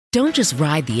Don't just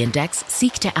ride the index,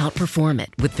 seek to outperform it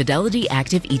with Fidelity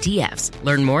Active ETFs.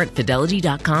 Learn more at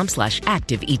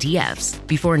fidelity.com/active ETFs.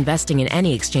 Before investing in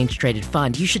any exchange-traded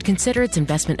fund, you should consider its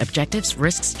investment objectives,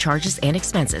 risks, charges, and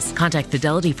expenses. Contact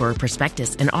Fidelity for a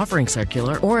prospectus, an offering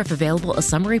circular, or if available, a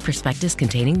summary prospectus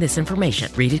containing this information.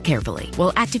 Read it carefully.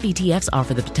 While active ETFs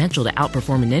offer the potential to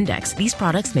outperform an index, these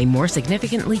products may more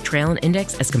significantly trail an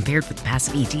index as compared with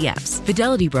passive ETFs.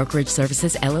 Fidelity Brokerage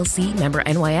Services, LLC, member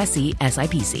NYSE,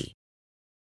 SIPC.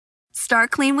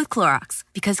 Start clean with Clorox,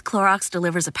 because Clorox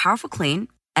delivers a powerful clean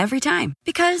every time.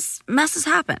 Because messes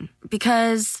happen.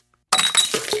 Because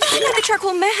the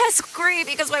charcoal mask. Great,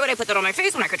 because why would I put that on my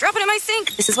face when I could drop it in my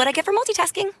sink? This is what I get for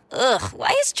multitasking. Ugh,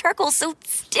 why is charcoal so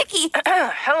sticky?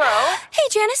 Hello? Hey,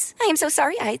 Janice. I am so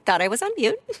sorry. I thought I was on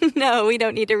mute. No, we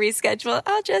don't need to reschedule.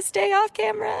 I'll just stay off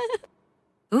camera.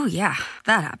 Ooh, yeah,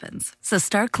 that happens. So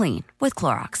start clean with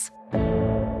Clorox.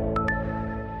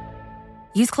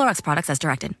 Use Clorox products as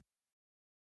directed.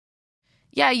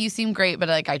 Yeah, you seem great, but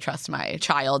I trust my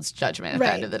child's judgment at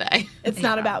the end of the day. It's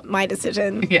not about my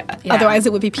decision. Yeah. Otherwise,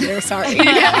 it would be Peter. Sorry.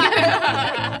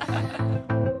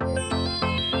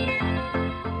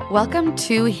 Welcome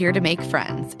to Here to Make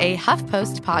Friends, a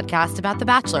HuffPost podcast about the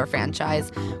Bachelor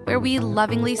franchise, where we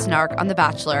lovingly snark on The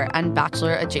Bachelor and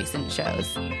Bachelor-adjacent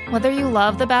shows. Whether you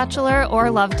love The Bachelor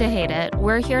or love to hate it,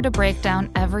 we're here to break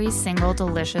down every single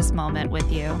delicious moment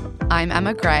with you. I'm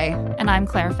Emma Gray. And I'm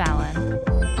Claire Fallon.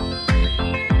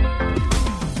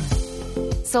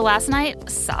 So last night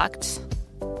sucked.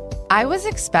 I was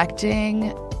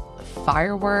expecting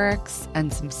fireworks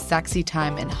and some sexy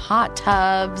time in hot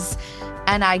tubs,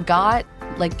 and I got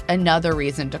another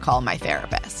reason to call my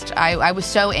therapist. I was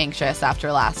so anxious after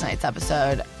last night's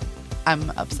episode. I'm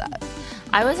upset.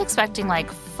 I was expecting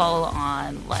full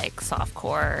on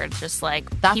softcore, just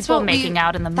That's people making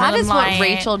out in the moonlight. That is what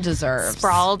Rachel deserves.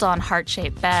 Sprawled on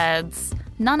heart-shaped beds.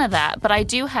 None of that, but I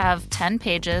do have 10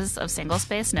 pages of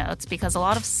single-space notes because a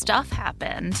lot of stuff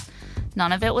happened.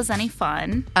 None of it was any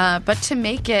fun. But to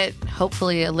make it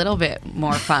hopefully a little bit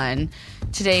more fun,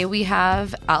 today we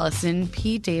have Allison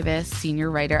P. Davis,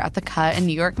 senior writer at The Cut and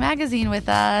New York Magazine with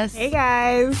us. Hey,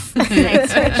 guys.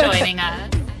 Thanks for joining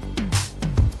us.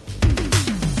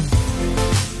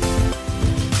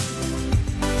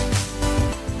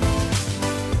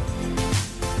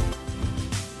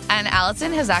 And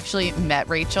Allison has actually met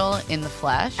Rachel in the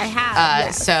flesh. I have,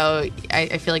 yes. So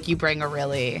I feel like you bring a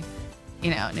really,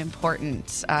 an important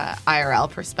IRL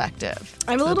perspective.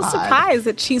 I'm a little surprised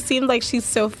that she seemed like she's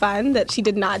so fun that she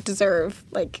did not deserve,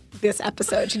 this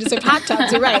episode. She deserved hot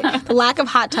tubs. You're right. The lack of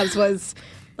hot tubs was,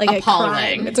 appalling. A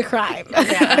crime. It's a crime.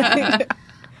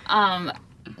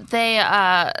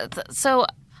 Yeah. So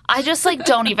I just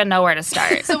don't even know where to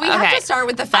start. So we have to start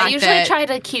with the fact that I usually try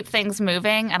to keep things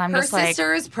moving, and I'm her just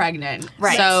sister is pregnant.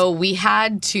 Right. So we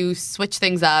had to switch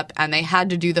things up, and they had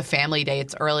to do the family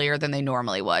dates earlier than they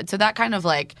normally would. So that kind of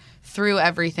threw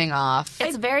everything off.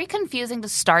 It's very confusing to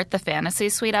start the Fantasy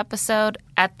Suite episode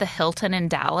at the Hilton in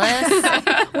Dallas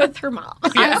with her mom.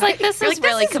 I was like, this is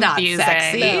really confusing. Not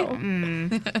sexy.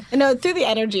 No, it threw the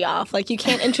energy off. You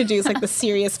can't introduce the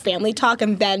serious family talk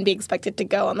and then be expected to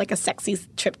go on a sexy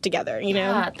trip together, you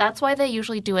know? Yeah, that's why they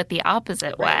usually do it the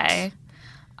opposite way.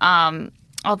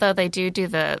 Although they do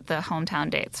the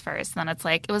hometown dates first. Then it's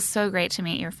it was so great to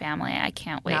meet your family. I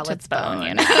can't wait to bone,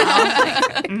 you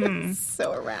know?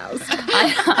 So aroused.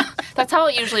 That's how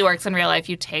it usually works in real life.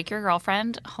 You take your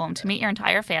girlfriend home to meet your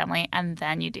entire family, and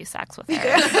then you do sex with her.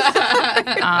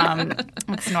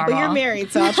 It's normal. Well, you're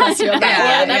married, so I'll trust you on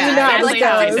that one. You know how it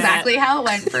goes. Exactly how it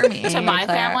went for me. To my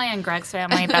family and Greg's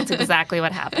family, that's exactly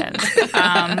what happened.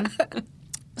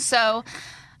 So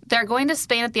they're going to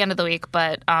Spain at the end of the week,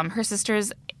 but her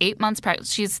sister's 8 months pregnant.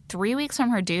 She's 3 weeks from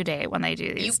her due date when they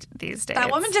do these dates. That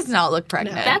woman does not look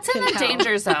pregnant. No, that's in the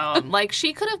danger zone.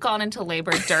 She could have gone into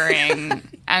labor during,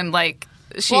 and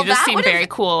she just seemed very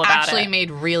cool about it. Actually made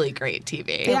really great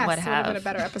TV. Yes, would have been a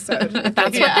better episode.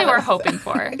 That's what they were hoping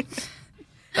for.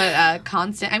 But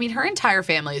her entire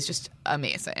family is just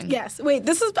amazing. Yes. Wait,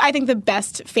 this is, I think, the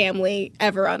best family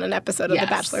ever on an episode of The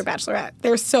Bachelor, Bachelorette.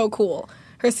 They're so cool.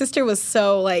 Her sister was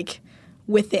so,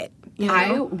 with it. You know?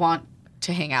 I want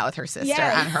to hang out with her sister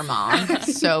and her mom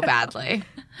so badly.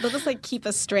 They'll just, keep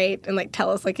us straight and, tell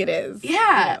us it is.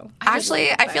 Yeah. You know?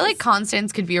 Actually, I feel like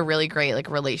Constance could be a really great,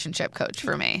 relationship coach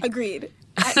for me. Agreed.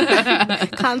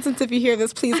 Constance, if you hear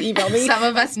this, please email me. Some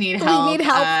of us need help. We need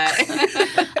help.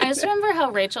 I just remember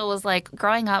how Rachel was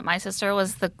growing up, my sister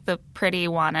was the pretty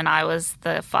one and I was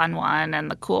the fun one and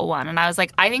the cool one. And I was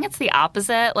I think it's the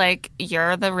opposite.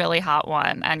 You're the really hot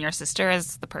one and your sister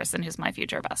is the person who's my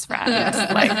future best friend.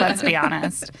 Let's be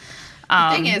honest.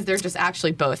 The thing is, they're just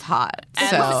actually both hot.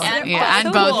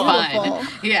 And both cool. fun.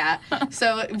 Yeah.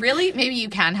 So really, maybe you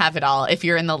can have it all if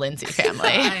you're in the Lindsay family.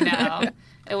 I know.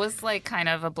 It was like kind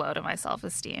of a blow to my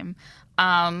self-esteem.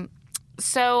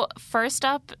 So first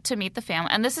up to meet the family,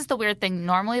 and this is the weird thing.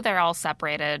 Normally they're all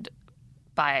separated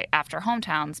after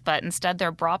hometowns, but instead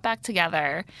they're brought back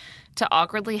together to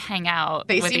awkwardly hang out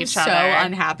with each other. They seem so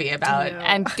unhappy about it.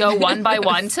 And go one by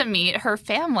one to meet her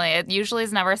family. It usually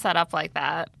is never set up like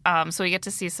that. So we get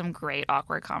to see some great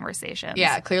awkward conversations.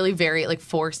 Yeah, clearly very like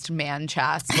forced man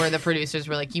chats where the producers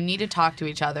were like, you need to talk to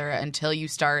each other until you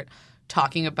start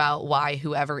talking about why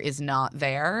whoever is not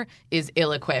there is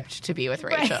ill-equipped to be with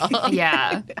Rachel. Right.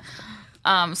 Yeah.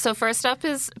 So first up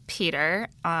is Peter.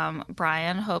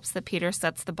 Brian hopes that Peter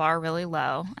sets the bar really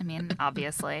low. I mean,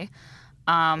 obviously.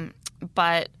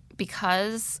 But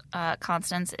because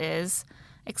Constance is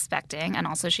expecting, and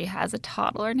also she has a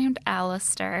toddler named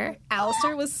Alistair.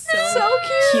 Alistair was so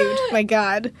cute. My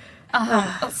God.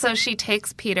 So she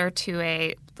takes Peter to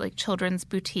a children's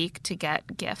boutique to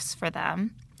get gifts for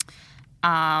them.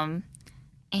 And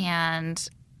they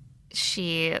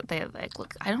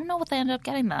look. I don't know what they ended up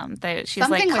getting them. She's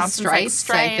something like with stripes,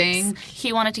 I think.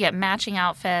 He wanted to get matching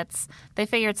outfits. They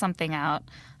figured something out.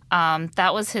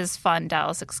 That was his fun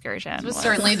Dallas excursion. It was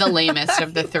certainly the lamest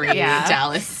of the three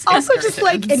Dallas also excursions. Just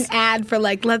like an ad for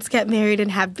let's get married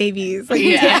and have babies.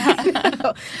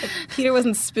 Peter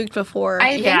wasn't spooked before.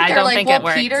 I think they're like,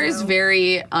 Peter's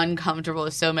very uncomfortable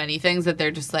with so many things that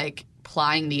they're just like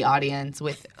plying the audience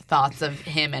with thoughts of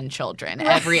him and children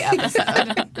every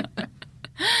episode.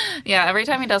 Yeah, every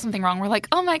time he does something wrong, we're like,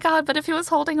 oh my God, but if he was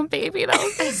holding a baby, that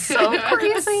would be so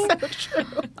crazy. So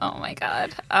true. Oh my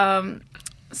God.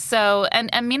 So, and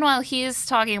meanwhile, he's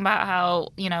talking about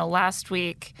how, last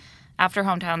week after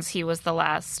hometowns, he was the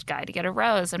last guy to get a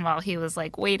rose. And while he was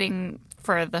waiting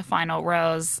for the final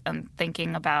rose and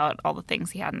thinking about all the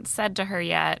things he hadn't said to her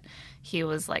yet, he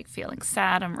was feeling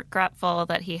sad and regretful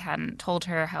that he hadn't told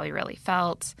her how he really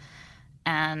felt.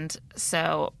 And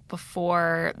so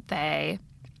before they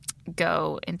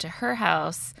go into her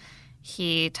house,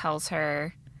 he tells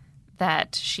her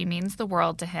that she means the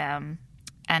world to him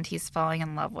and he's falling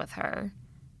in love with her.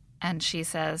 And she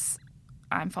says,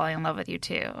 I'm falling in love with you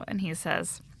too. And he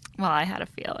says, well, I had a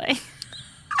feeling.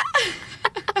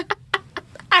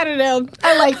 I don't know.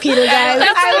 I like Peter, guys.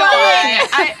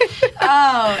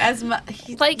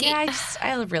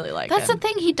 I really like That's him. the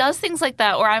thing. He does things like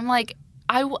that where I'm like,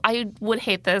 I would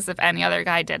hate this if any other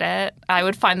guy did it. I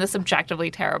would find this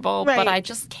objectively terrible, but I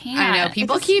just can't. I know.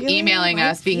 People keep emailing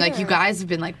us being like, you guys have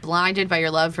been blinded by your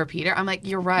love for Peter. I'm like,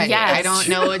 you're right. Yes. I don't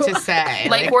know what to say.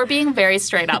 We're being very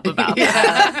straight up about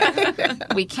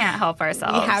that. We can't help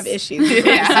ourselves. We have issues. We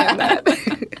understand that.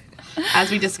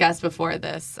 As we discussed before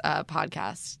this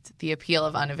podcast, the appeal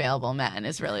of unavailable men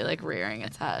is really rearing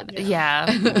its head.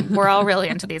 Yeah. We're all really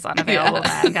into these unavailable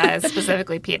men, guys,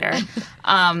 specifically Peter.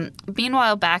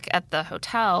 Meanwhile, back at the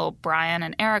hotel, Brian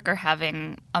and Eric are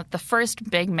having the first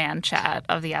big man chat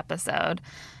of the episode.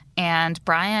 And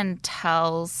Brian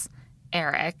tells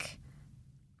Eric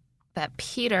that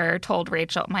Peter told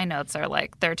Rachel, my notes are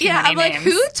there are too many names. I'm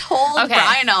who told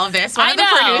Brian all of this? One of the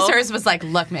producers was like,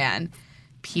 look, man,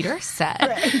 Peter said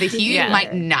that he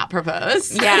might not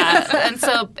propose. Yeah. And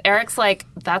so Eric's like,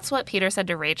 that's what Peter said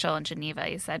to Rachel in Geneva.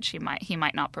 He said he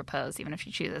might not propose even if she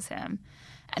chooses him.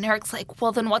 And Eric's like,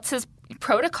 well, then what's his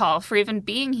protocol for even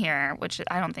being here? Which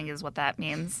I don't think is what that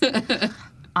means.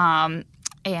 And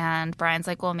Brian's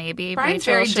like, well, maybe Brian's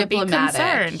Rachel very should diplomatic. be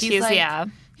concerned.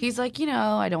 He's like,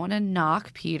 I don't want to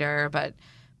knock Peter, but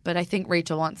I think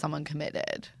Rachel wants someone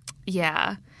committed.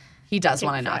 Yeah. He does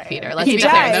want to knock Peter. Let's be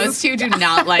clear. Those two do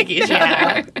not like each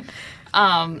other.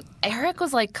 Eric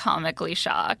was comically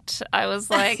shocked. I was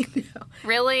like,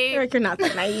 really? Eric, you're not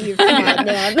that naive. Come on,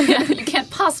 man. You can't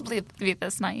possibly be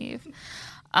this naive.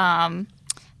 And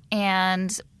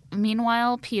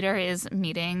meanwhile, Peter is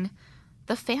meeting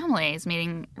the family. He's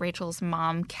meeting Rachel's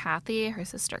mom, Kathy, her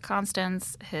sister,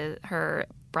 Constance, her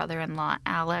brother-in-law,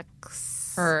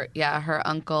 Alex. Her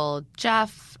uncle,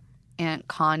 Jeff. Aunt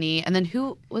Connie, and then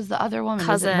who was the other woman?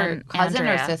 Cousin, was it her cousin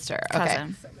Andrea. Or sister?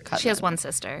 Cousin. Okay, cousin. She has one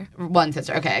sister. One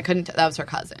sister. Okay, I couldn't. That was her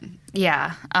cousin.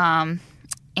 Yeah,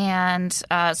 and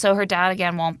so her dad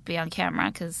again won't be on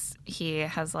camera because he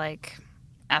has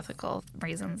ethical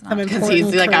reasons. Because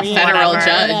he's a federal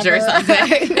judge or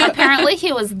something. Apparently,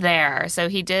 he was there, so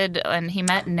he did, and he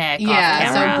met Nick. Yeah.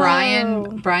 Off camera.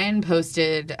 So Brian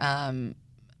posted an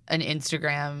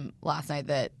Instagram last night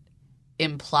that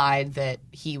implied that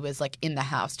he was in the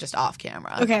house just off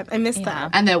camera. Okay, I missed that.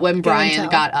 And that when Brian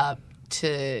got up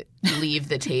to leave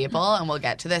the table, and we'll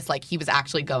get to this, like he was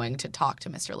actually going to talk to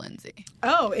Mr. Lindsay.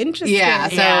 Oh, interesting.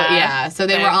 So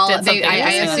they were all.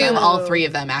 I assume all three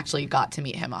of them actually got to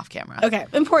meet him off camera. Okay,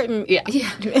 important. Yeah.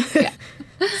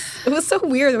 It was so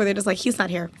weird where they're just like, he's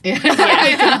not here. Yeah.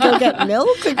 Go get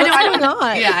milk? Like, what's going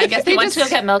on? Yeah, I guess he went to go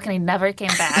get milk and he never came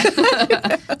back.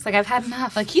 It's like, I've had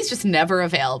enough. Like, he's just never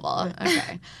available.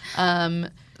 Okay.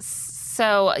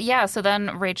 So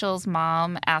then Rachel's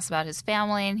mom asks about his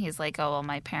family, and he's like, oh, well,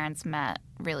 my parents met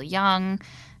really young,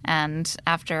 and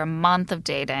after a month of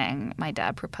dating, my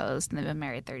dad proposed, and they've been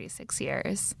married 36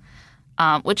 years.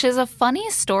 Which is a funny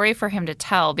story for him to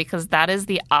tell because that is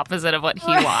the opposite of what he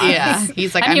wants. Yeah,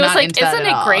 he's like, and he was like, isn't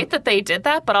it great that they did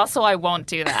that? But also, I won't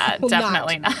do that.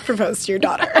 Definitely not. Propose to your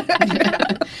daughter.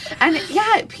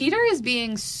 And Peter is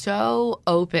being so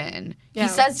open. Yeah. He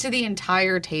says to the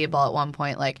entire table at one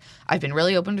point, like, I've been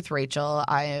really open with Rachel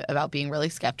about being really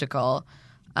skeptical.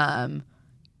 I'm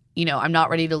not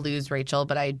ready to lose Rachel,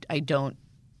 but I don't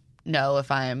know if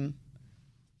I'm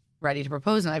ready to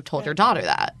propose, and I've told your daughter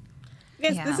that.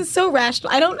 Yes, this is so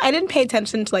rational. I didn't pay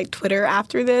attention to like Twitter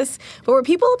after this, but were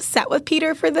people upset with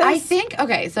Peter for this? I think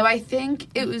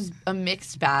it was a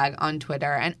mixed bag on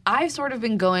Twitter, and I've sort of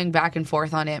been going back and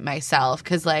forth on it myself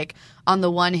because, like, on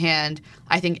the one hand,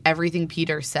 I think everything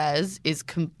Peter says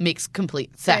makes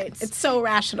complete sense. Right. It's so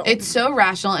rational. It's so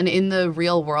rational, and in the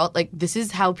real world, like, this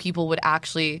is how people would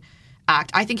actually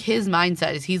act. I think his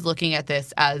mindset is he's looking at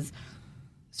this as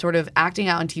sort of acting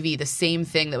out on TV, the same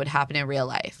thing that would happen in real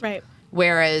life. Right.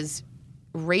 Whereas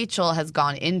Rachel has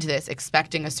gone into this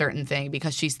expecting a certain thing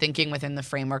because she's thinking within the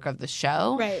framework of the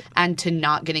show. Right. And to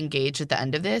not get engaged at the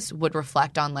end of this would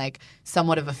reflect on, like,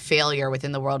 somewhat of a failure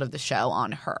within the world of the show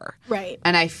on her. Right.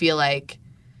 And I feel like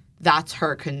that's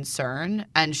her concern.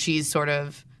 And she sort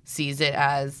of sees it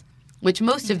as, which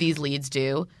most of these leads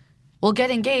do, well,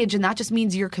 get engaged, and that just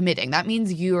means you're committing. That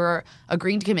means you're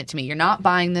agreeing to commit to me. You're not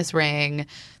buying this ring.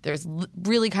 There's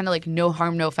really kind of like no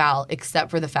harm, no foul,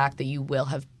 except for the fact that you will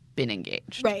have been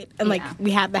engaged. Right. And like we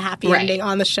had the happy ending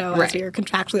on the show as we were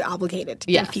contractually obligated to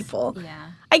give people.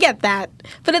 Yeah. I get that.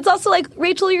 But it's also like,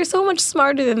 Rachel, you're so much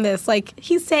smarter than this. Like,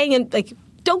 he's saying, and like,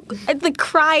 don't, the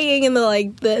crying and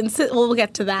we'll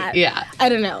get to that. Yeah. I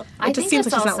don't know. It just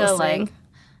seems like he's not listening.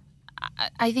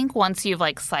 I think once you've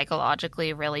like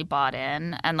psychologically really bought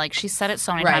in, and like she said it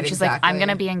so many times, she's like, I'm going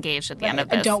to be engaged at the end of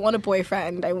this. I don't want a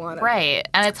boyfriend. I want Right.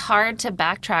 And it's hard to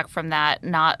backtrack from that,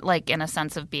 not like in a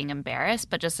sense of being embarrassed,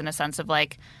 but just in a sense of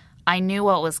like, I knew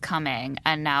what was coming,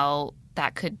 and now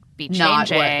that could be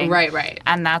changing. Right.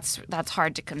 And that's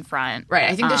hard to confront. Right.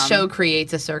 I think the show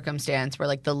creates a circumstance where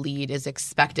like the lead is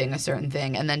expecting a certain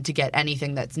thing, and then to get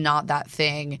anything that's not that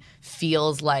thing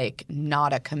feels like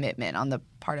not a commitment on the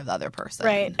part of the other person.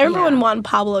 Right. I remember when Juan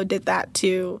Pablo did that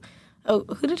to who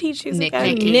did he choose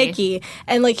again? Nikki.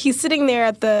 And like he's sitting there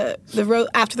at the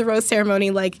after the rose ceremony,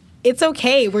 like, it's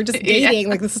okay. We're just dating.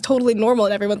 Like, this is totally normal.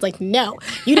 And everyone's like, no,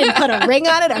 you didn't put a ring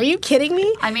on it. Are you kidding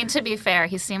me? I mean, to be fair,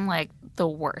 he seemed like the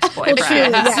worst boyfriend. Well,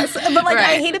 truly, yes. But like,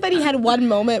 I hated that he had one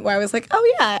moment where I was like,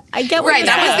 oh yeah, I get what you're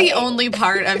that saying. was the only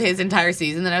part of his entire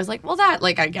season that I was like, well, that,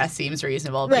 like, I guess seems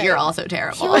reasonable, but you're also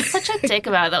terrible. He was such a dick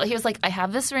about it, though. He was like, I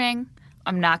have this ring.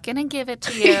 I'm not going to give it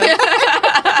to you.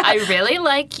 I really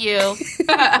like you.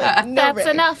 That's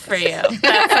enough for you.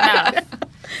 That's enough.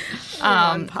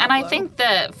 And I think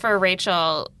that for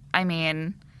Rachel, I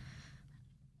mean,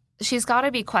 she's got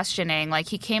to be questioning. Like,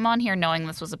 he came on here knowing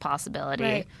this was a possibility.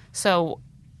 Right. So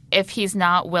if he's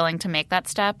not willing to make that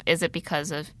step, is it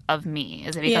because of me?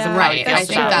 Is it because of how he right? feels I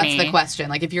think about that's me? the question.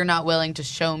 Like, if you're not willing to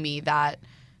show me that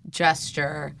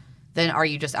gesture, then are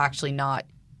you just actually not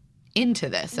into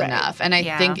this enough? And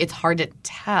I think it's hard to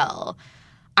tell.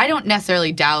 I don't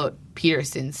necessarily doubt Peter's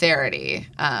sincerity,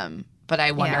 but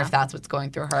I wonder if that's what's going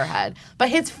through her head. But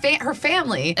her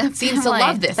family seems to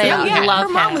love this. They about him. love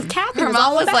her mom him. was Kathy. Her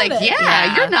mom was like,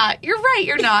 it. you're not. You're right.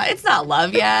 You're not. It's not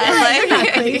love yet.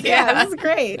 Exactly. This is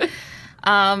great.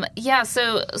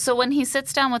 So when he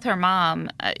sits down with her mom,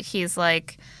 he's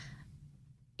like,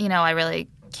 I really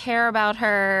care about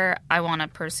her. I want to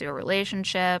pursue a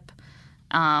relationship.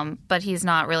 But he's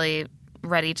not really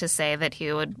ready to say that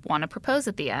he would want to propose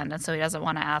at the end. And so he doesn't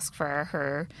want to ask for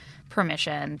her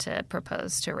permission to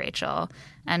propose to Rachel.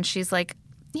 And she's like,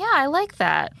 yeah, I like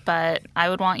that, but I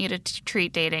would want you to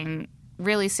treat dating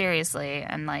really seriously,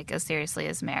 and like as seriously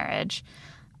as marriage.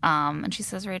 And she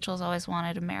says Rachel's always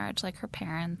wanted a marriage like her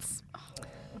parents.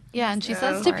 Yeah, and she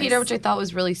says to Peter, which I thought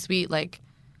was really sweet, like,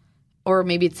 or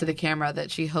maybe it's to the camera, that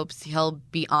she hopes he'll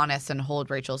be honest and hold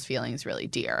Rachel's feelings really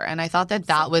dear. And I thought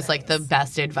that was like the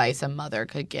best advice a mother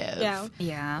could give.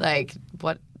 Yeah. Like,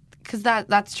 what because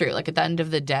that's true. Like, at the end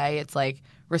of the day, it's like,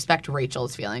 respect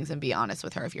Rachel's feelings and be honest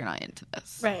with her if you're not into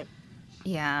this. Right.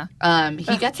 Yeah.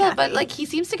 He gets that, but, like, he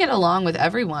seems to get along with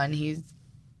everyone.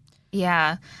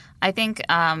 Yeah. I think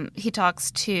he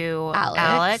talks to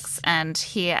Alex, and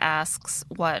he asks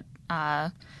what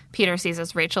Peter sees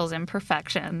as Rachel's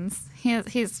imperfections.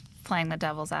 He's playing the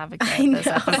devil's advocate this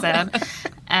episode.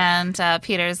 And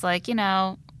Peter's like,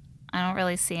 I don't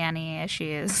really see any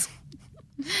issues.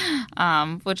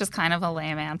 Which is kind of a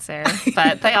lame answer.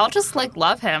 But they all just, like,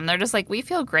 love him. They're just like, we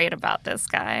feel great about this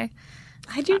guy.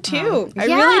 I do, too. I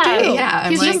really do. Yeah,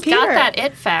 he's just got that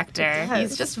it factor. Yes.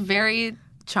 He's just very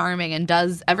charming and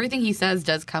everything he says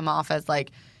does come off as,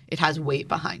 like, it has weight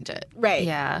behind it. Right.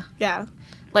 Yeah. Yeah.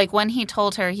 Like, when he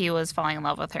told her he was falling in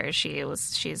love with her,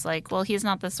 she's like, well, he's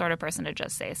not the sort of person to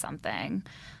just say something.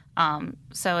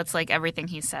 So it's like everything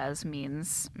he says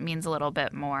means a little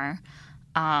bit more.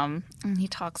 And he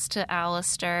talks to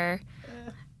Alistair.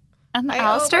 And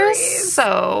Alistair is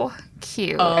so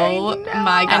cute. Oh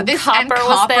my God. And Copper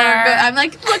was there. I'm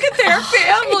like, look at their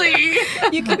family.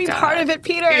 You can be part of it,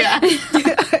 Peter. Yeah.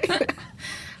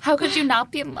 How could you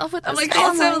not be in love with this like,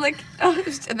 family? Also, like,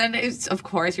 and then of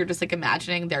course you're just like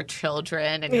imagining their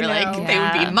children, and you're like, they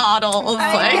would be models,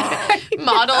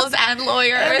 models and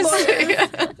lawyers,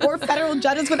 or federal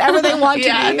judges, whatever they want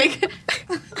to be.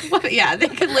 They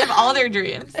could live all their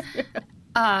dreams.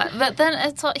 But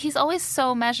then he's always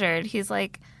so measured. He's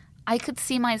like, I could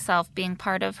see myself being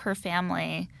part of her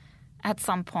family at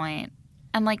some point.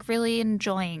 And, like, really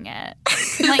enjoying it.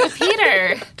 I'm like,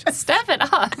 Peter, step it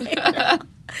up.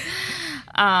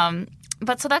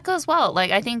 But so that goes well.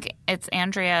 Like, I think it's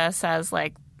Andrea says,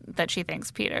 like, that she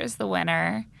thinks Peter's the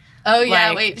winner. Oh,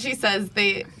 yeah. Like, she says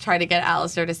they try to get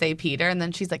Alistair to say Peter, and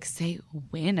then she's like, say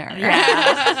winner.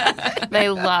 Yeah. They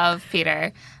love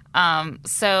Peter.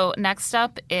 So next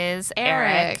up is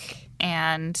Eric.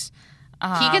 And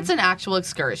he gets an actual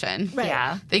excursion. Right.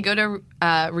 Yeah. They go to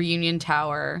Reunion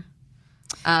Tower.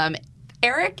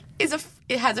 Eric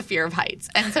has a fear of heights,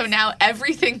 and so now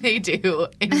everything they do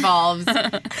involves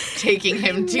taking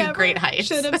him to great heights.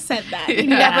 Should have said that. You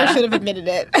never should have admitted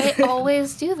it. They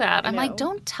always do that. I'm like,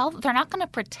 don't tell. They're not going to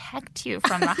protect you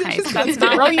from the heights. That's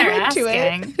not what they're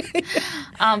asking.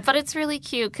 But it's really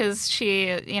cute because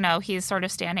he's sort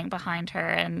of standing behind her,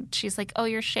 and she's like, "Oh,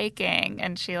 you're shaking,"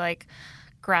 and she like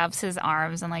grabs his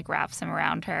arms and like wraps him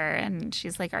around her, and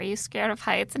she's like, "Are you scared of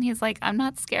heights?" And he's like, "I'm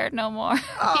not scared no more."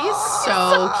 He's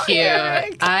so cute.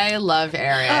 Eric. I love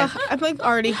Eric. I'm like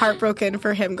already heartbroken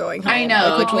for him going home. I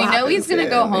know. Like, we know he's going to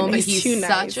go home, but he's he's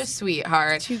such a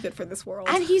sweetheart. Too good for this world.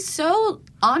 And he's so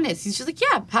honest. He's just like,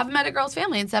 haven't met a girl's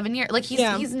family in 7 years. Like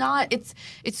he's not. It's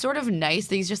sort of nice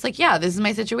that he's just like, this is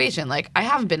my situation. Like, I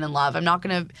haven't been in love. I'm not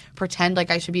going to pretend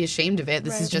like I should be ashamed of it.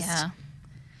 This is just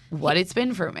what it's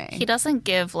been for me. He doesn't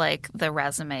give like the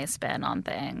resume spin on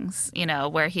things,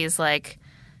 where he's like,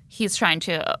 he's trying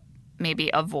to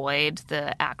maybe avoid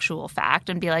the actual fact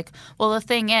and be like, well, the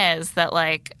thing is that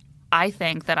like, I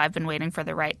think that I've been waiting for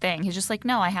the right thing. He's just like,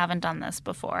 no, I haven't done this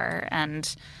before.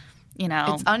 And,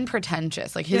 it's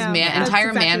unpretentious. Like his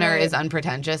entire manner is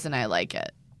unpretentious, and I like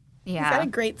it. Yeah. He's got a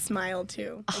great smile,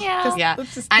 too. Yeah.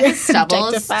 And his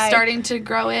stubble's starting to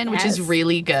grow in, which is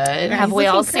really good. Have we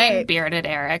all seen Bearded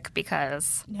Eric?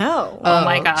 Because no. Oh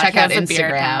my gosh. Check out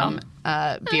Instagram.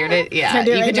 Bearded. Yeah.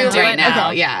 You can do it right now.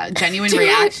 Okay. Yeah. Genuine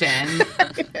reaction.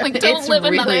 Like, don't live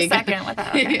another second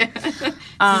without it.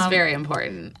 This is very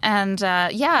important. And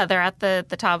they're at the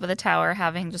top of the tower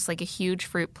having just like a huge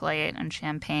fruit plate and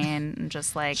champagne and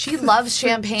just like. She loves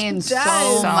champagne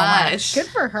so much. Good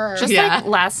for her. Just like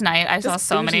last night, I saw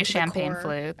so many champagne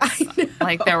flutes.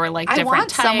 Like there were like different I want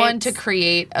types. someone to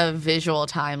create a visual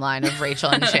timeline of Rachel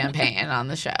and champagne on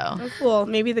the show. Oh, cool.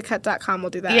 Maybe thecut.com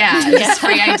will do that. Yeah, just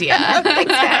free idea.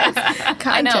 Content.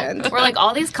 I know. We're like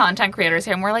all these content creators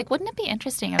here, and we're like, wouldn't it be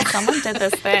interesting if someone did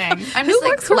this thing? I'm just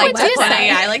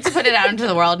I like to put it out into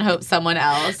the world and hope someone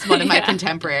else, one of my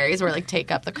contemporaries, will like take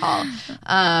up the call.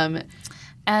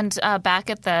 And back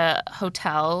at the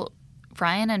hotel,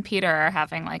 Brian and Peter are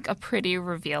having like a pretty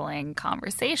revealing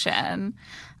conversation.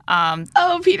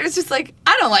 Peter's just like,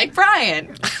 I don't like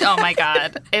Brian. Oh my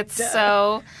God. It's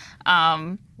so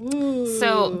so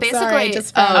basically sorry, I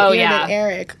just found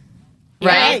Eric.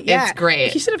 Right? Yeah. It's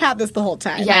great. He should have had this the whole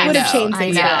time. Yeah, it would have changed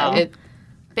things.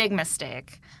 Big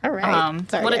mistake. All right.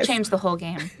 Would have changed the whole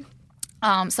game.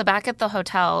 So back at the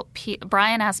hotel,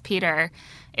 Brian asked Peter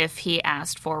if he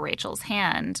asked for Rachel's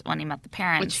hand when he met the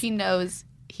parents. Which he knows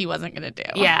he wasn't going to do.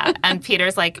 Yeah. And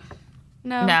Peter's like,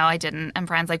 no, I didn't. And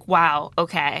Brian's like, wow,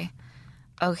 okay,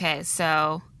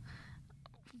 so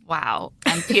wow.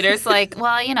 And Peter's like, well,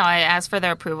 I asked for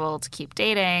their approval to keep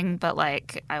dating, but,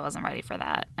 like, I wasn't ready for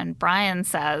that. And Brian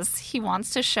says he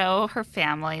wants to show her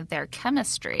family their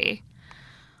chemistry.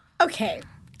 Okay.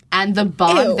 And the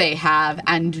bond they have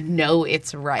and know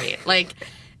it's right. Like,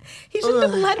 he should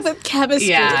have led with chemistry.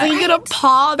 Yeah. Like, you're going to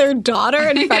paw their daughter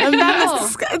in front of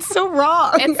them? It's so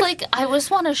wrong. It's like, I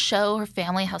just want to show her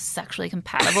family how sexually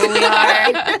compatible we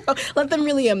are. Let them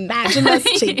really imagine us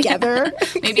together.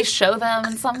 Maybe show them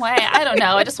in some way. I don't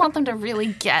know. I just want them to really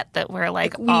get that we're,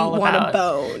 like we all want about a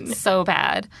bone. So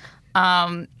bad.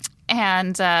 And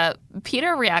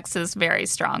Peter reacts this very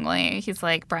strongly. He's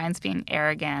like, Brian's being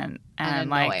arrogant and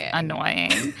like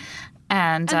annoying.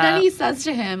 And then he says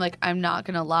to him, like, I'm not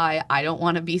going to lie, I don't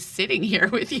want to be sitting here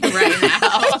with you right now.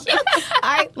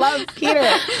 I love Peter.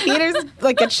 Peter's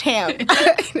like a champ.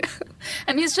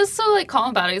 And he's just so, like, calm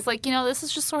about it. He's like, this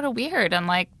is just sort of weird. And,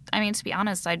 like, I mean, to be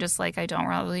honest, I just, like, I don't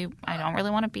really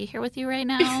want to be here with you right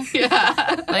now.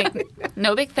 Yeah. Like,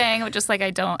 no big thing. But just, like,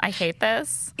 I hate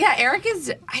this. Yeah, Eric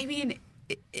is,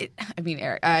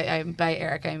 Eric. By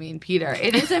Eric, I mean Peter.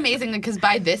 It is amazing because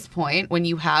by this point, when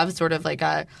you have sort of like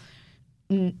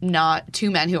not two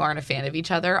men who aren't a fan of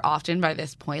each other, often by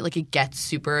this point, like, it gets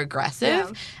super aggressive.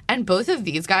 Yeah. And both of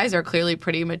these guys are clearly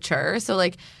pretty mature. So,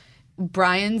 like,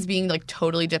 Brian's being, like,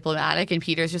 totally diplomatic, and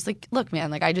Peter's just like, look,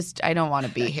 man, like, I don't want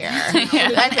to be here. And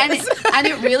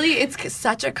it really, it's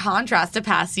such a contrast to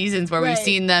past seasons where we've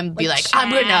seen them be like,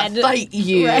 I'm going to fight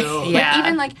you. Right. Yeah. But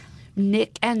even, like,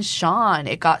 Nick and Sean,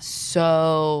 it got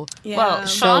so Well,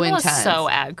 Sean was so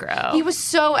aggro. He was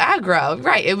so aggro.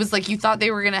 Right. It was like you thought they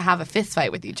were going to have a fist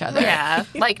fight with each other. Yeah.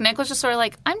 Like, Nick was just sort of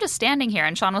like, I'm just standing here.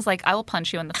 And Sean was like, I will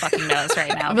punch you in the fucking nose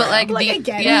right now. But, like,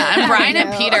 again. And Brian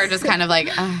and Peter are just kind of like,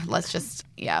 let's just,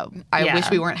 I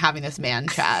wish we weren't having this man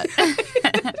chat.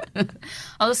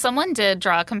 Although someone did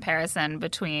draw a comparison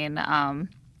between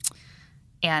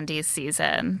Andy's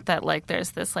season that, like,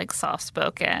 there's this, like,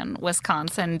 soft-spoken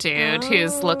Wisconsin dude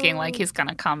who's looking like he's going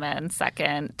to come in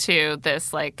second to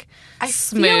this, like,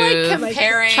 smooth, feel like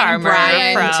comparing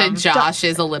Brian to Josh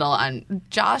is a little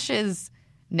Josh is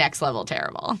next level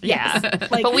terrible. Yeah.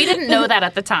 But we didn't know that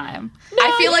at the time. No,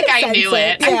 I feel like I knew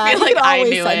it. Yeah, I feel like I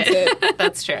knew it.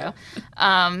 That's true.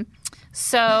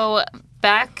 So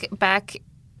back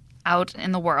out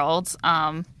in the world,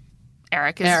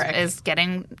 Eric is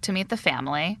getting to meet the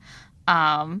family.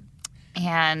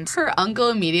 And her uncle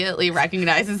immediately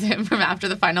recognizes him from after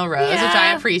the final rose, which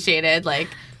I appreciated. Like,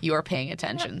 you're paying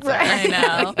attention, sir. I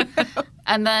know.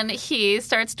 And then he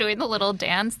starts doing the little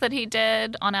dance that he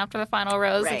did on After the Final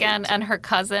Rose again, and her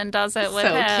cousin does it with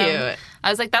him. So cute. I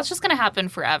was like, that's just going to happen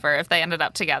forever if they ended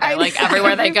up together. Like,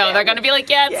 everywhere they go, they're going to be like,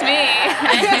 it's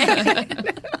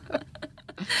me.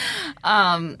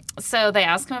 So they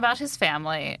ask him about his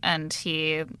family, and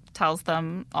he tells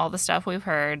them all the stuff we've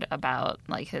heard about,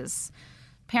 like, his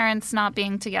parents not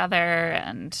being together,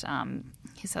 and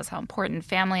he says how important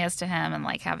family is to him and,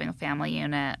 like, having a family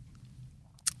unit.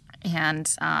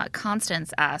 And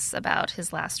Constance asks about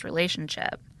his last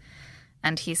relationship,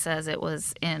 and he says it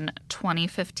was in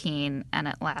 2015 and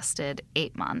it lasted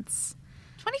 8 months.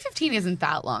 2015 isn't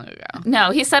that long ago.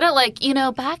 No, he said it like,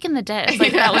 back in the day. It's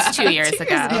like that was 2 years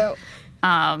ago.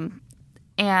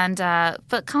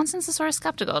 But Constance is sort of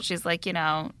skeptical. She's like,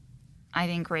 I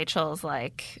think Rachel's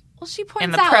like, well, she points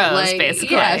in the out, pros, like,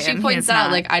 basically. Yeah, she points out,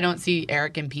 like, I don't see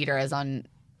Eric and Peter as on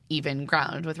even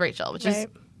ground with Rachel, which is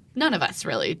none of us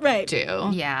really do.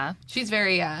 Yeah. She's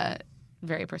very,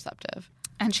 very perceptive.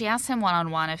 And she asked him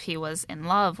one-on-one if he was in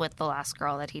love with the last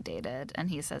girl that he dated,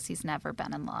 and he says he's never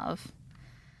been in love.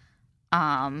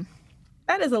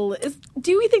 That is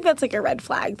do we think that's like a red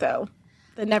flag, though?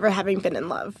 The never having been in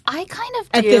love? I kind of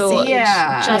do. At this age.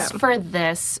 Yeah. Just for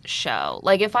this show.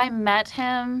 Like, if I met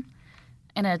him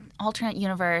in an alternate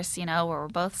universe, where we're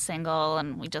both single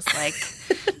and we just, like,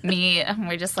 meet and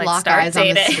we just, like, lock start eyes dating.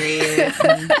 on the street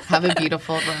and have a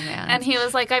beautiful romance. And he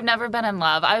was like, I've never been in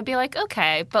love. I would be like,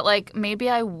 okay, but, like, maybe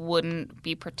I wouldn't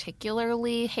be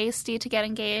particularly hasty to get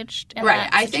engaged in that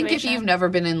I think if situation. you've never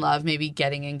been in love, maybe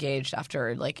getting engaged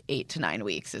after, like, 8 to 9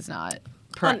 weeks is not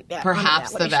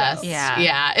perhaps the best.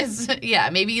 Yeah.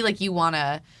 Maybe, like, you want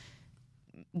to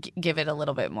give it a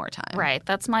little bit more time. Right.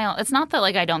 That's it's not that,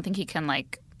 like, I don't think he can,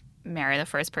 like, marry the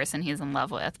first person he's in love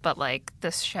with, but, like,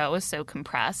 this show is so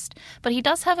compressed. But he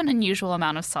does have an unusual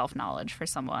amount of self-knowledge for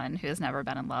someone who has never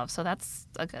been in love, so that's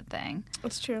a good thing.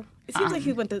 That's true. It seems like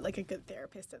he went to, like, a good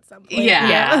therapist at some point.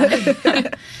 Yeah.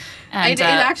 And, it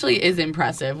actually is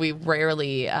impressive. We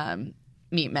rarely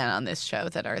meet men on this show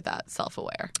that are that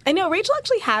self-aware. I know Rachel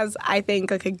actually has, I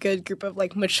think, like a good group of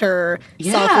like mature,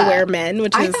 self-aware men.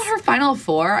 Which I thought her final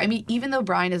four. I mean, even though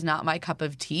Brian is not my cup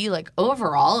of tea, like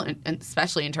overall, and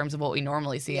especially in terms of what we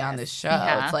normally see on this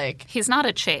show, it's like he's not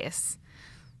a Chase.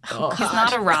 Oh, he's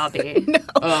not a Robbie.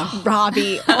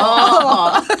 Robbie.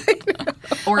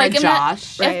 Or like, a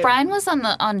Josh. If Brian was on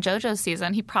JoJo's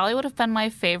season, he probably would have been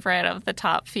my favorite of the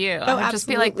top few. I would just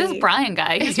be like, this Brian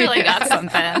guy, he's really got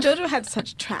something. JoJo had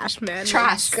such trash men.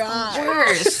 Trash.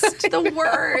 The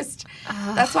worst.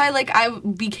 That's why, like, I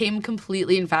became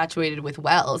completely infatuated with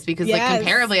Wells because, like,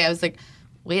 comparably, I was like,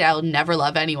 wait, I'll never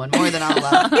love anyone more than I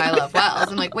love Wells.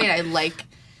 I'm like, wait, I like...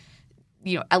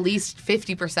 at least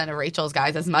 50% of Rachel's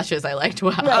guys as much as I liked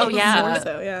Wells. Oh,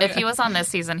 yeah. If he was on this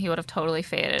season, he would have totally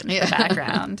faded into the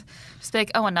background. Just be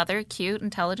like, oh, another cute,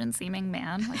 intelligent-seeming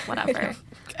man. Like, whatever.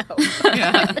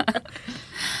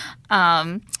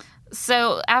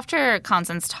 So after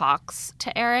Constance talks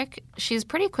to Eric, she's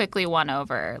pretty quickly won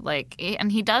over. Like,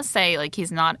 and he does say, like,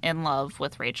 he's not in love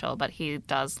with Rachel, but he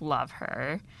does love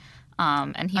her.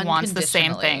 And he wants the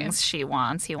same things she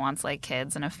wants. He wants, like,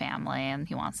 kids and a family, and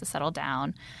he wants to settle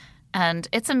down. And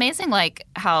it's amazing, like,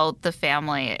 how the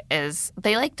family is –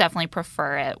 they, like, definitely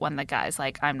prefer it when the guy's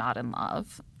like, I'm not in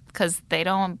love, because they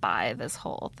don't buy this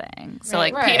whole thing. So,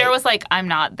 Peter was like, I'm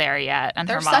not there yet, and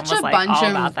her mom was, like, all about that. They're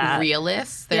such a bunch of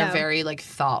realists. They're very, like,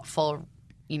 thoughtful,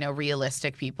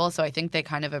 realistic people. So I think they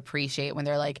kind of appreciate when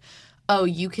they're like – oh,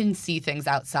 you can see things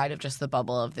outside of just the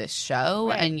bubble of this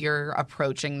show, and you're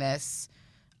approaching us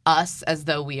as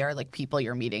though we are, like, people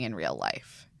you're meeting in real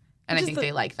life. And I think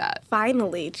they like that.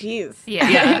 Finally, jeez.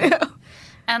 Yeah.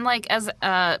 And, like, as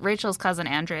Rachel's cousin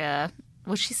Andrea,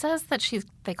 well, she says that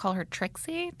they call her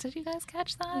Trixie. Did you guys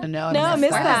catch that? No, I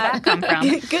missed that. Where did that come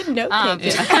from? Good note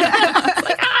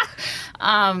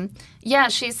taking. Yeah,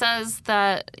 she says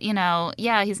that,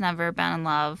 he's never been in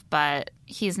love, but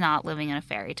he's not living in a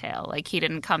fairy tale. Like, he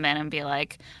didn't come in and be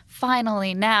like,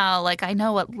 finally now, like, I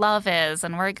know what love is,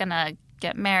 and we're going to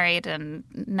get married and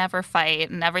never fight,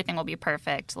 and everything will be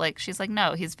perfect. Like, she's like,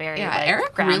 no, he's very,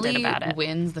 Eric grounded really about it.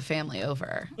 Wins the family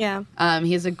over. Yeah.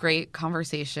 He has a great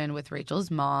conversation with Rachel's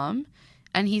mom.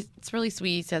 And it's really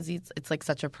sweet. He says it's like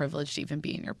such a privilege to even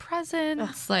be in your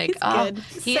presence. Like,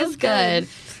 he is good.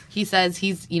 He says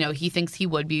he thinks he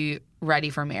would be ready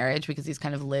for marriage because he's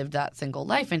kind of lived that single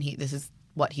life, and this is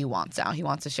what he wants now. He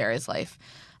wants to share his life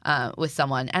with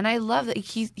someone. And I love that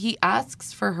he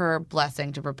asks for her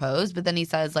blessing to propose, but then he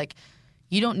says, like,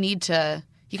 you don't need to.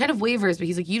 He kind of wavers, but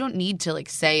he's like, you don't need to, like,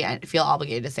 say and feel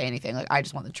obligated to say anything. Like, I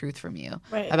just want the truth from you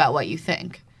about what you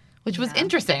think, which was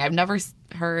interesting. I've never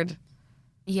heard.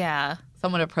 Yeah.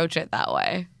 Someone approach it that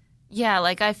way. Yeah,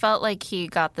 like, I felt like he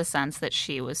got the sense that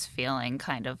she was feeling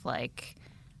kind of, like...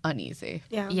 uneasy.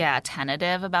 Yeah,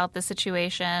 tentative about the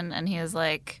situation. And he was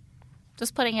like,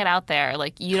 just putting it out there.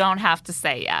 Like, you don't have to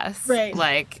say yes. Right.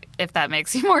 Like, if that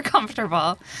makes you more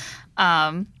comfortable.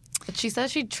 But she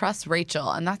says she trusts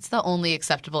Rachel. And that's the only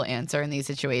acceptable answer in these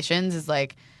situations is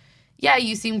like, yeah,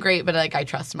 you seem great, but, like, I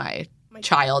trust my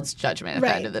child's judgment at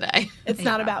the end of the day. It's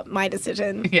not about my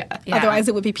decision. Yeah. Otherwise,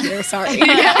 it would be Peter. Sorry.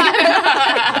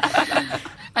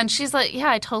 And she's like, yeah,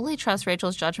 I totally trust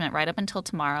Rachel's judgment right up until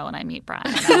tomorrow when I meet Brian.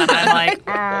 And then I'm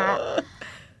like,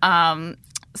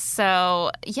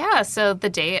 so the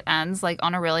date ends, like,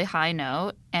 on a really high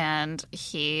note, and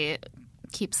he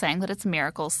keeps saying that it's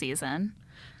miracle season.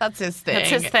 That's his thing.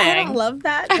 I don't love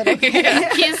that. But okay.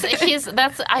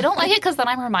 I don't like it because then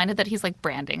I'm reminded that he's, like,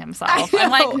 branding himself.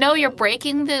 I'm like, no, you're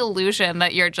breaking the illusion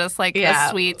that you're just, like, a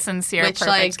sweet, sincere,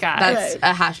 perfect guy. That's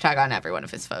a hashtag on every one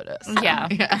of his photos. Yeah.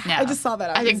 I just saw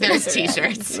that. I think there's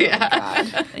T-shirts.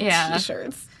 Yeah.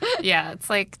 T-shirts. Yeah,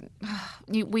 it's like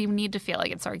we need to feel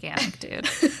like it's organic, dude.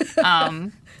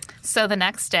 So the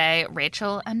next day,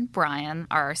 Rachel and Brian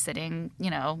are sitting,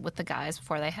 with the guys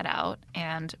before they head out,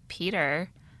 and Peter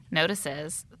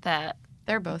notices that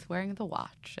they're both wearing the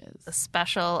watches. The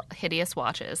special, hideous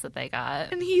watches that they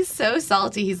got. And he's so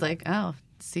salty. He's like, oh,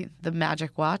 see the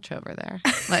magic watch over there.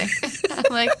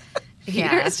 Like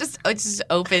it's just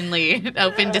open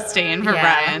disdain for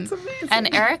Brian.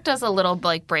 And Eric does a little,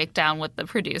 like, breakdown with the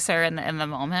producer in the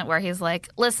moment where he's like,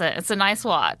 listen, it's a nice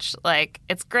watch. Like,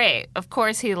 it's great. Of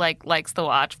course he, like, likes the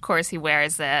watch. Of course he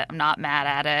wears it. I'm not mad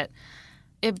at it.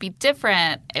 It'd be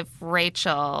different if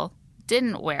Rachel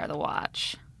didn't wear the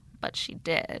watch, but she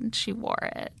did. She wore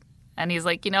it. And he's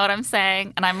like, you know what I'm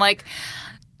saying? And I'm like,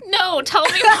 no, tell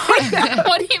me more.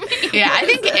 What do you mean? Yeah, I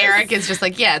think Eric is just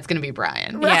like, yeah, it's going to be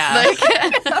Brian. Yeah.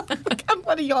 Like, I'm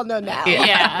letting y'all know now.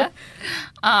 Yeah.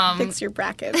 Fix your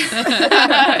brackets.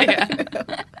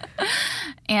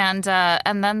 And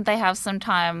then they have some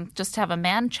time just to have a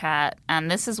man chat. And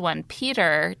this is when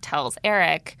Peter tells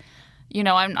Eric,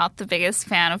 I'm not the biggest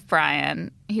fan of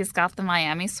Brian. He's got the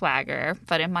Miami swagger,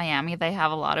 but in Miami they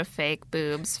have a lot of fake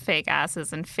boobs, fake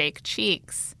asses, and fake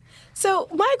cheeks. So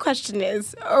my question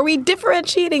is, are we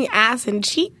differentiating ass and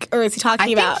cheek, or is he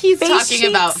talking about face cheeks? I think he's talking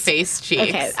about face cheeks.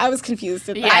 Okay, I was confused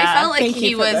at that. Yeah. I felt like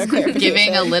he was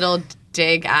giving a little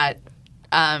dig at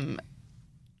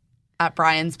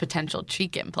Brian's potential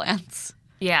cheek implants.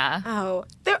 Yeah. Oh,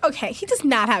 okay. He does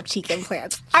not have cheek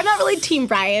implants. I'm not really Team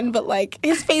Brian, but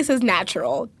his face is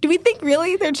natural. Do we think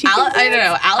really they're cheek implants? I don't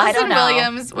know. Allison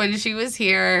Williams, when she was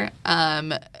here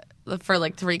for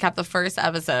to recap the first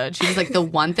episode, she was like, the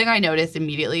one thing I noticed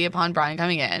immediately upon Brian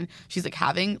coming in, she's like,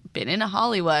 having been in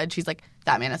Hollywood, she's like,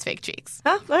 that man has fake cheeks.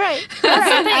 Oh, all right.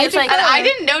 I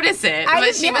didn't notice it,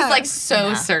 but she was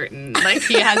so certain.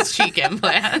 He has cheek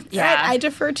implants. Yeah. I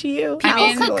defer to you.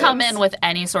 People could come in with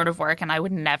any sort of work and I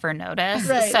would never notice.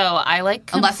 Right. So I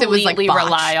completely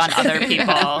rely on other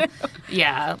people.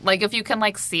 Yeah. If you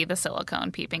can see the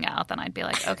silicone peeping out, then I'd be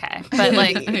like, okay. But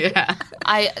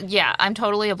I'm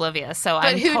totally oblivious. So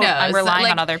who knows? I'm relying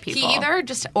on other people. He either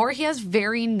or he has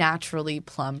very naturally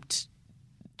plumped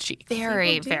cheeks.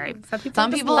 Very.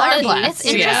 Some people are blessed.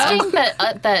 It's interesting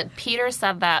that Peter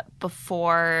said that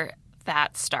before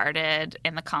that started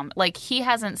in the comment. He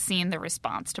hasn't seen the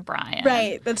response to Brian.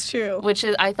 Right, that's true. Which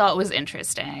I thought was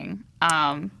interesting.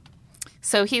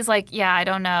 So he's like, yeah, I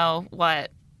don't know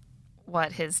what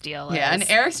his deal is. Yeah, and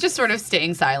Eric's just sort of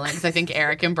staying silent because I think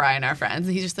Eric and Brian are friends.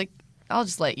 And he's just like, I'll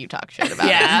just let you talk shit about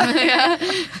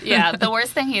him. Yeah. The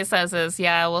worst thing he says is,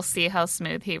 yeah, we'll see how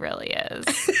smooth he really is.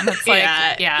 And it's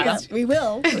yes, we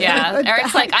will. Yeah.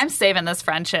 Eric's like, I'm saving this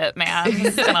friendship, man.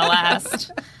 It's going to last.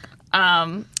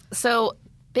 So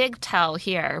big tell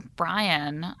here.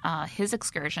 Brian, his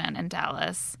excursion in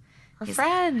Dallas. Her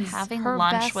friends. Having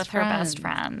lunch with her best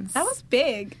friends. That was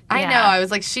big. I know. I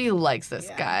was like, she likes this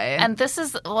guy. And this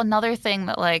is another thing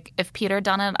that, if Peter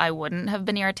done it, I wouldn't have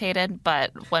been irritated.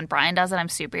 But when Brian does it, I'm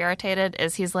super irritated.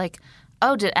 Is he's like,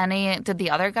 oh, did the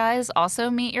other guys also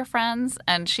meet your friends?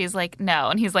 And she's like, no.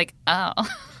 And he's like, oh.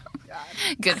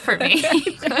 Good for me.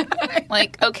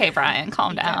 Okay, Brian,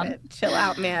 calm down. Chill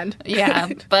out, man. Yeah,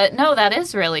 but no, that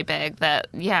is really big.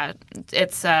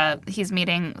 It's he's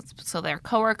meeting, so they're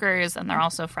coworkers and they're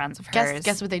also friends of hers.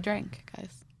 Guess what they drank,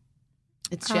 guys?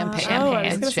 It's champagne.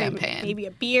 It's champagne. Maybe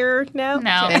a beer? No,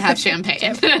 they have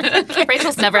champagne.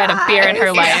 Rachel's never had a beer in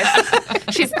her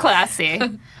life. She's classy.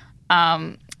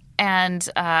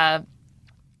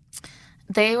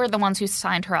 They were the ones who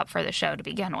signed her up for the show to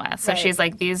begin with. So she's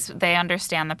like, they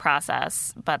understand the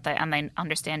process, and they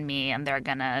understand me, and they're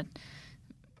going to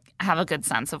have a good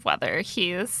sense of whether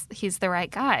he's the right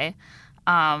guy.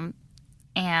 And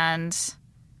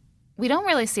we don't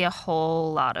really see a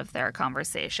whole lot of their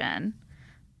conversation.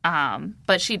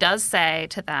 But she does say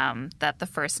to them that the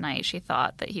first night she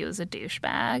thought that he was a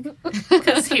douchebag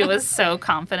because he was so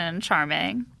confident and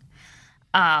charming.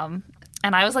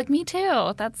 And I was like, me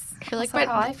too. That's how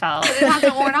I felt. But it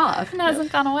hasn't worn off. It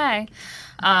hasn't gone away.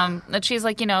 And she's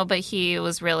like, but he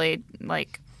was really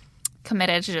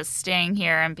committed to just staying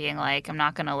here and being like, I'm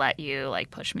not going to let you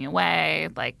push me away.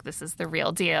 This is the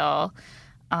real deal.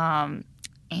 And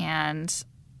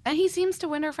he seems to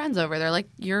win her friends over. They're like,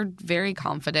 you're very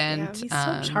confident. Yeah, he's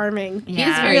so charming. He's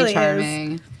very really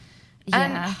charming. Is.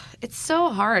 Yeah. And it's so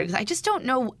hard because I just don't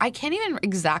know. I can't even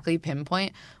exactly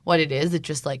pinpoint what it is that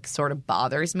just sort of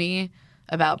bothers me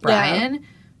about Brian. Yeah.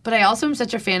 But I also am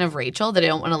such a fan of Rachel that I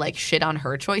don't want to shit on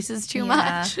her choices too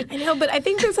much. I know, but I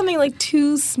think there's something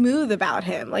too smooth about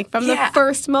him. From the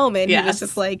first moment, he was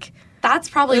just that's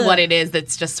probably what it is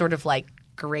that's just sort of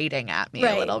grating at me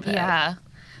a little bit. Yeah.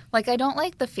 I don't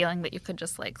like the feeling that you could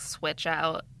just switch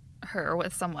out her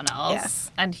with someone else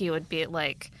and he would be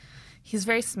he's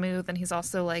very smooth, and he's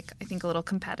also, I think a little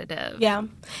competitive. Yeah.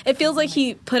 It feels like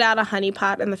he put out a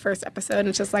honeypot in the first episode, and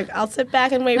it's just I'll sit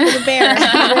back and wait for the bear.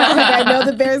 I know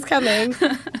the bear's coming.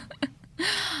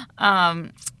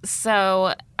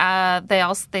 So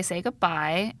they say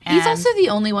goodbye. He's also the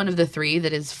only one of the three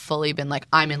that has fully been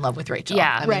I'm in love with Rachel.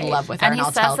 Yeah. I'm in love with her, and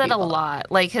I'll tell people. he says it a lot.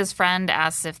 His friend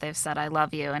asks if they've said, I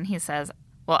love you, and he says,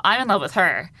 well, I'm in love with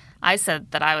her. I said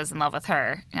that I was in love with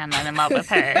her, and I'm in love with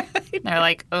her. They're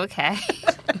like, okay,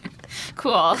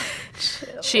 cool.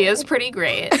 Chill. She is pretty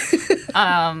great.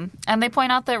 And they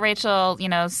point out that Rachel,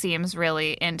 seems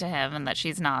really into him and that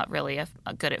she's not really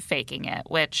good at faking it,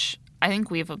 which I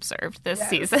think we've observed this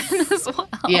season as well.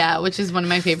 Yeah, which is one of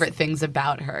my favorite things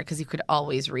about her, because you could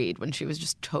always read when she was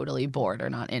just totally bored or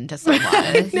not into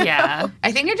someone. Yeah.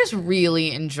 I think I just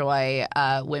really enjoy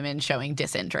women showing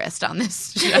disinterest on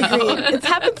this show. Agreed. It's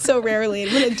happened so rarely,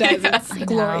 and when it does, it's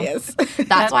glorious.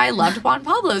 That's why I loved Juan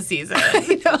Pablo's season.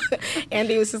 I know.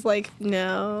 Andy was just like,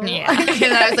 no. Yeah.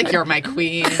 And I was like, you're my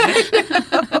queen.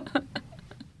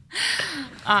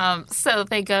 So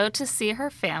they go to see her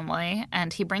family,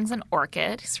 and he brings an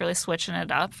orchid. He's really switching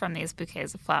it up from these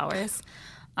bouquets of flowers.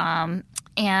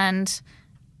 And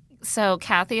so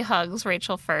Kathy hugs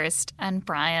Rachel first, and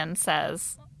Brian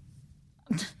says,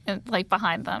 like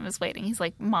behind them is waiting. He's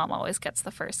like, Mom always gets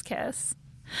the first kiss.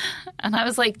 And I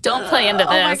was like, don't play into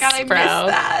this, oh my God, I bro. missed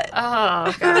that.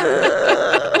 Oh,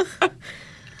 God.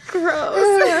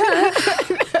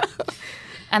 Gross.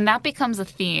 And that becomes a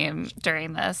theme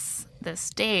during this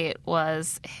date,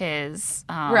 was his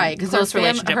right, because close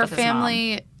relationship her with his mom.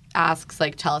 family asks,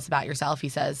 like, tell us about yourself. He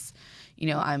says, you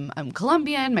know, I'm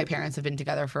Colombian. My parents have been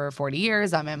together for 40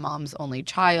 years. I'm my mom's only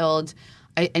child.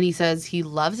 And he says he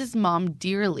loves his mom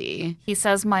dearly. He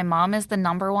says, my mom is the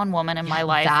number one woman in my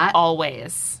life,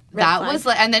 always. That was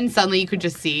like, and then suddenly you could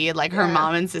just see like her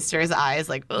mom and sister's eyes,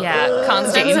 like, yeah,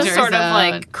 Constance is sort of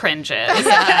like cringes.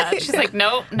 Yeah. She's like,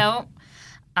 nope.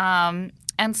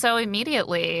 And so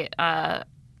immediately,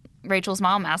 Rachel's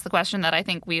mom asked the question that I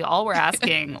think we all were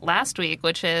asking last week,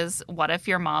 which is, what if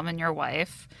your mom and your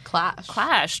wife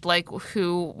clashed? Like,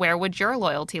 where would your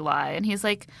loyalty lie? And he's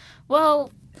like, well,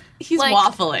 he's like,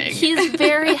 waffling. He's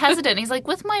very hesitant. He's like,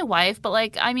 with my wife, but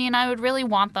like, I mean, I would really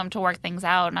want them to work things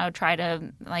out, and I would try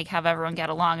to like have everyone get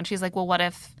along. And she's like, well, what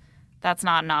if that's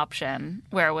not an option?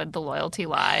 Where would the loyalty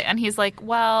lie? And he's like,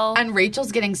 well... And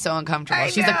Rachel's getting so uncomfortable.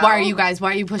 She's like, why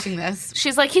are you pushing this?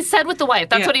 She's like, he said with the wife.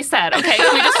 That's what he said. Okay,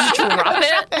 can we just drop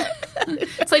it?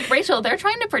 It's like, Rachel, they're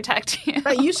trying to protect you.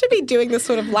 Right, you should be doing this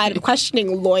sort of line of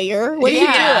questioning lawyer. What are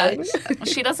you doing?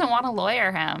 She doesn't want to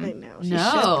lawyer him. I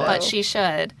know. But she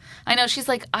should. I know. She's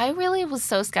like, I really was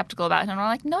so skeptical about him. And we're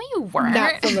like, no, you weren't.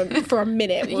 Not for a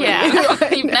minute.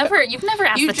 Yeah. You've never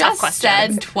asked the tough questions. You just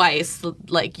said twice,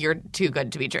 like, you're too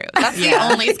good to be true. That's the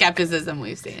only skepticism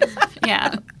we've seen.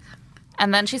 Yeah.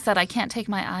 And then she said, I can't take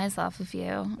my eyes off of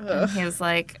you. And he was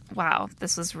like, wow,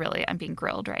 I'm being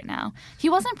grilled right now. He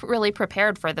wasn't really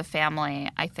prepared for the family,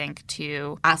 I think,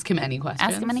 to ask him any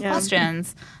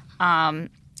questions.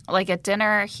 Like at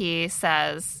dinner, he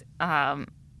says, I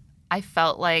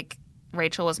felt like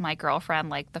Rachel was my girlfriend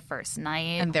like the first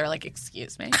night. And they're like,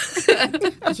 excuse me.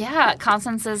 Yeah.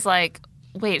 Constance is like,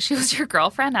 wait, she was your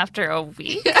girlfriend after a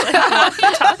week? Like, what are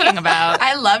you talking about?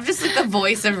 I love just like the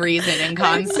voice of reason in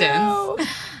Constance.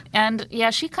 And yeah,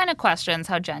 she kind of questions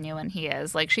how genuine he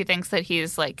is. Like, she thinks that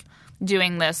he's like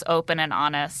doing this open and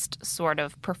honest sort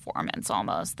of performance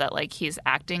almost, that like he's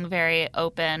acting very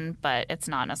open, but it's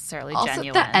not necessarily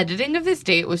genuine. The editing of this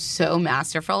date was so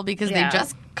masterful because they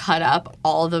just cut up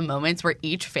all the moments where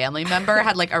each family member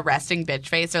had like a resting bitch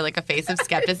face or like a face of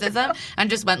skepticism and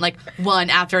just went like one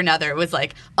after another. It was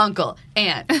like uncle,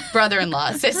 aunt,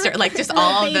 brother-in-law, sister, like just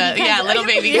all of the little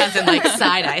baby cousin, like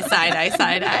side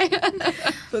eye.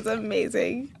 That's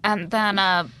amazing. And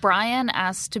then Brian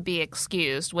asked to be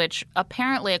excused, which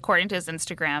apparently, according to his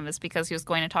Instagram, is because he was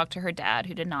going to talk to her dad,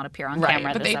 who did not appear on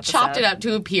camera but this they episode. chopped it up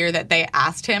to appear that they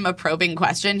asked him a probing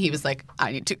question. He was like,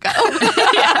 I need to go.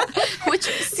 Which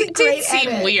did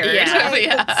seem weird.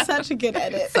 It's such a good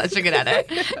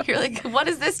edit. You're like, what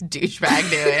is this douchebag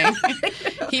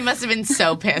doing? He must have been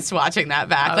so pissed watching that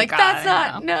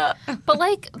back. No. But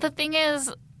like, the thing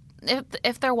is,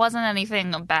 if there wasn't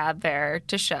anything bad there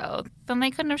to show, then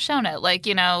they couldn't have shown it. Like,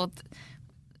 you know,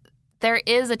 there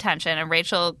is a tension, and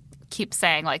Rachel keeps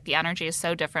saying, like, the energy is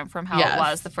so different from how it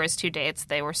was the first two dates.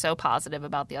 They were so positive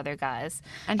about the other guys.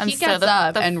 And he gets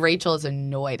up, and Rachel is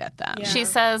annoyed at them. Yeah. She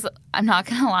says, I'm not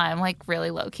going to lie, I'm, like,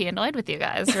 really low-key annoyed with you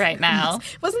guys right now.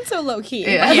 It wasn't so low-key.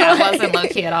 Yeah, it wasn't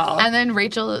low-key at all. And then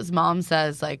Rachel's mom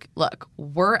says, like, look,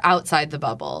 we're outside the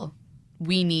bubble.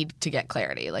 We need to get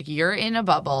clarity. Like, you're in a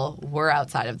bubble. We're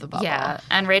outside of the bubble. Yeah.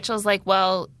 And Rachel's like,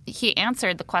 well, he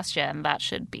answered the question. That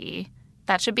should be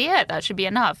it. That should be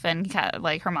enough. And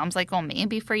like, her mom's like, well,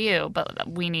 maybe for you, but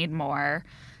we need more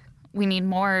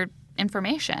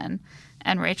information.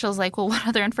 And Rachel's like, well, what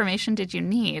other information did you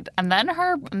need? And then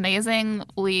her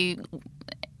amazingly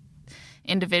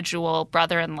individual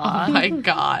brother-in-law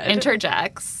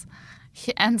interjects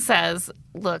and says,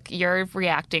 look, you're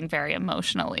reacting very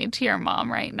emotionally to your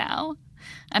mom right now.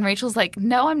 And Rachel's like,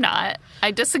 no, I'm not.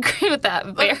 I disagree with that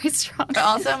very strongly. But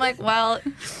also, I'm like, well,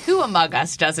 who among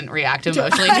us doesn't react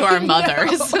emotionally to our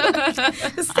mothers?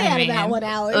 Stay out of that one,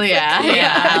 Alex.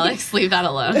 Yeah, Alex, leave that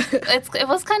alone. It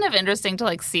was kind of interesting to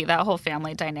like see that whole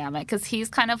family dynamic because he's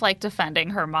kind of like defending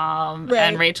her mom,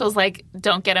 and Rachel's like,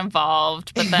 don't get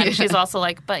involved. But then she's also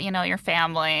like, but you know, your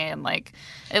family, and like,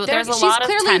 there's a lot of tension.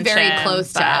 She's clearly very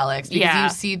close to Alex because you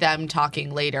see them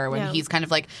talking later when he's kind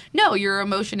of like, no, your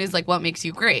emotion is like what makes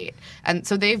you great, and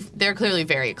so they're clearly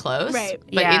very close. Right.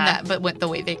 But with the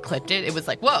way they clipped it, it was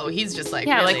like, whoa, he's just like,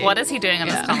 really, like what is he doing in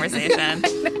this conversation?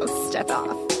 No, step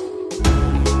off.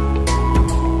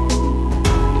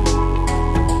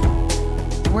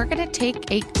 We're going to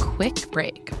take a quick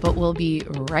break, but we'll be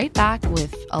right back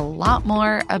with a lot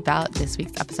more about this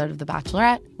week's episode of The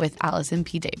Bachelorette with Allison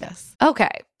P. Davis.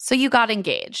 Okay, so you got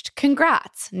engaged.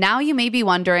 Congrats. Now you may be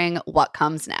wondering what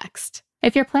comes next.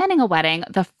 If you're planning a wedding,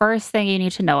 the first thing you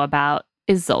need to know about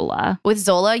is Zola. With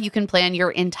Zola, you can plan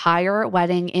your entire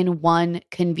wedding in one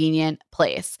convenient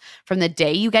place. From the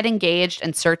day you get engaged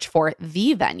and search for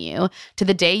the venue to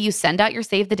the day you send out your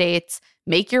save the dates,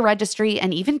 make your registry,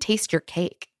 and even taste your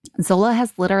cake. Zola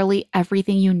has literally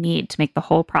everything you need to make the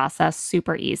whole process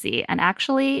super easy and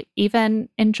actually even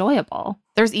enjoyable.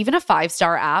 There's even a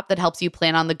 5-star app that helps you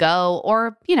plan on the go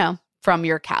or, from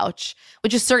your couch,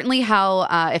 which is certainly how,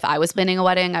 if I was planning a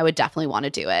wedding, I would definitely want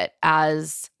to do it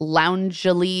as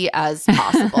loungily as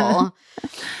possible.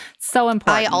 So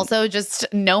important. I also just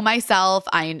know myself.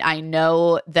 I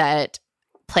know that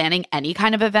planning any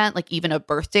kind of event, like even a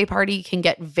birthday party, can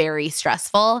get very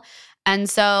stressful. And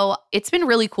so it's been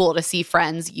really cool to see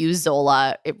friends use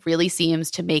Zola. It really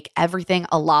seems to make everything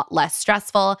a lot less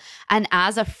stressful. And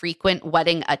as a frequent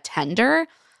wedding attender,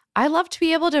 I love to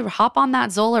be able to hop on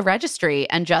that Zola registry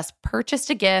and just purchase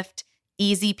a gift.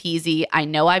 Easy peasy. I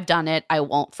know I've done it. I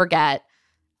won't forget.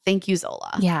 Thank you,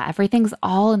 Zola. Yeah, everything's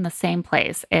all in the same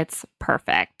place. It's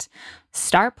perfect.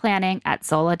 Start planning at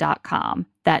Zola.com.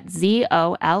 That's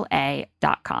ZOLA.com.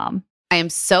 I am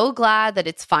so glad that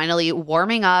it's finally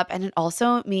warming up, and it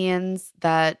also means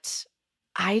that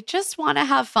I just want to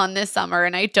have fun this summer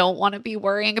and I don't want to be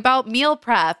worrying about meal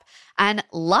prep. And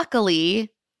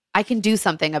luckily, I can do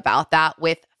something about that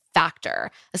with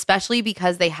Factor, especially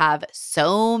because they have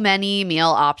so many meal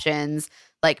options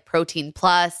like Protein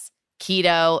Plus,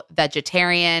 keto,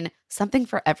 vegetarian, something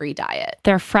for every diet.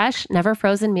 Their fresh, never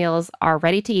frozen meals are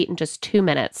ready to eat in just 2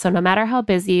 minutes. So no matter how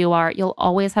busy you are, you'll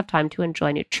always have time to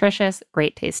enjoy nutritious,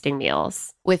 great tasting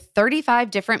meals. With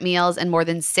 35 different meals and more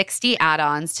than 60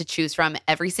 add-ons to choose from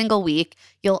every single week,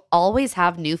 you'll always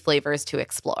have new flavors to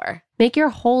explore. Make your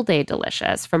whole day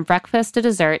delicious. From breakfast to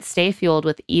dessert, stay fueled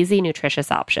with easy,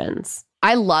 nutritious options.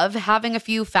 I love having a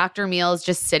few Factor meals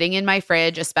just sitting in my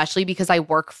fridge, especially because I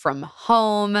work from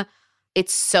home.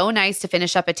 It's so nice to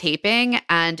finish up a taping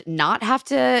and not have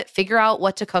to figure out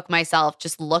what to cook myself.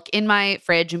 Just look in my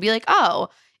fridge and be like, oh,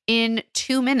 in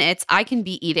 2 minutes, I can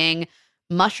be eating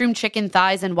mushroom chicken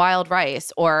thighs and wild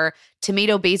rice, or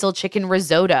tomato basil chicken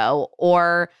risotto,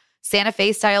 or Santa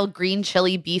Fe style green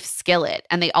chili beef skillet.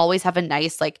 And they always have a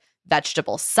nice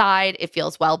vegetable side. It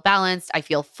feels well balanced. I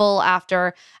feel full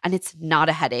after, and it's not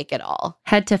a headache at all.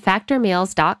 Head to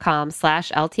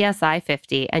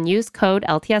factormeals.com/LTSI50 and use code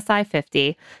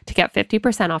LTSI50 to get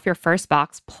 50% off your first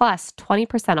box plus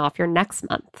 20% off your next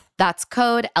month. That's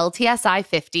code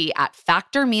LTSI50 at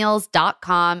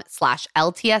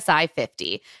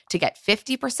factormeals.com/LTSI50 to get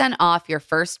 50% off your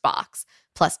first box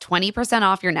plus 20%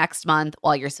 off your next month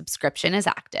while your subscription is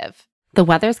active. The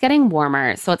weather's getting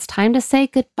warmer, so it's time to say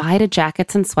goodbye to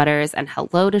jackets and sweaters and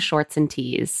hello to shorts and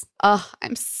tees. Oh,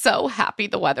 I'm so happy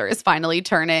the weather is finally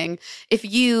turning. If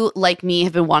you, like me,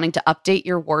 have been wanting to update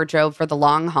your wardrobe for the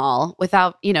long haul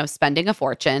without, spending a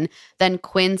fortune, then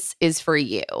Quince is for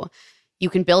you. You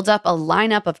can build up a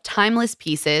lineup of timeless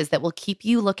pieces that will keep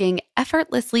you looking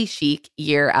effortlessly chic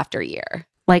year after year.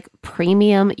 Like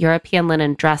premium European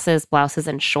linen dresses, blouses,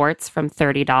 and shorts from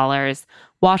 $30,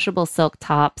 washable silk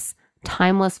tops,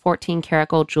 timeless 14-karat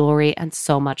gold jewelry, and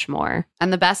so much more.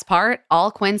 And the best part,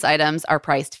 all Quince items are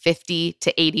priced 50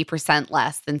 to 80%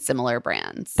 less than similar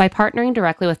brands. By partnering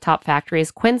directly with top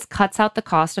factories, Quince cuts out the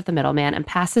cost of the middleman and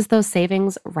passes those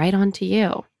savings right on to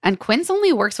you. And Quince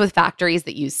only works with factories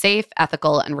that use safe,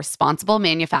 ethical, and responsible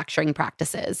manufacturing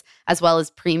practices, as well as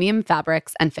premium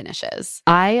fabrics and finishes.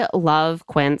 I love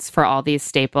Quince for all these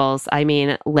staples. I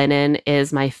mean, linen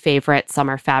is my favorite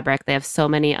summer fabric. They have so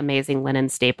many amazing linen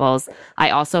staples. I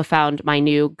also found my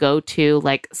new go-to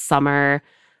summer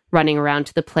running around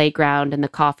to the playground and the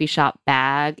coffee shop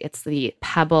bag. It's the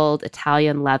pebbled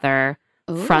Italian leather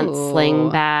front sling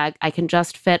bag. I can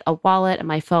just fit a wallet and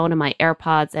my phone and my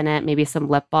AirPods in it, maybe some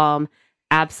lip balm.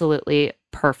 Absolutely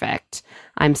perfect.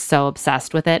 I'm so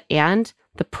obsessed with it. And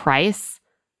the price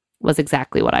was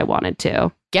exactly what I wanted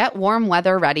to. Get warm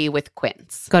weather ready with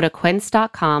Quince. Go to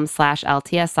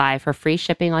quince.com/LTSI for free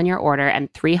shipping on your order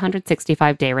and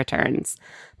 365-day returns.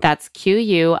 That's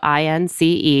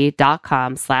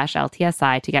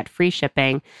QUINCE.com/LTSI to get free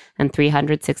shipping and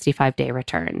 365-day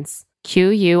returns.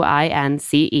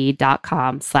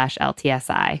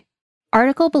 QUINCE.com/LTSI.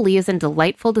 Article believes in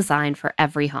delightful design for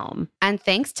every home. And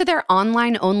thanks to their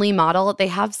online-only model, they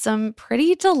have some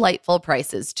pretty delightful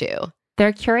prices too.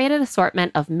 Their curated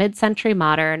assortment of mid-century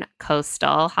modern,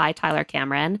 coastal, hi Tyler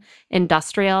Cameron,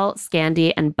 industrial,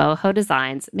 Scandi, and boho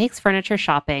designs makes furniture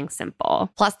shopping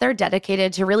simple. Plus, they're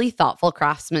dedicated to really thoughtful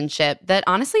craftsmanship that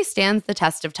honestly stands the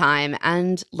test of time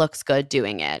and looks good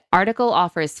doing it. Article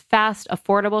offers fast,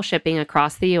 affordable shipping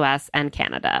across the U.S. and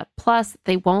Canada. Plus,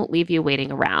 they won't leave you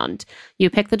waiting around. You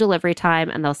pick the delivery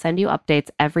time and they'll send you updates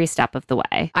every step of the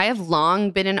way. I have long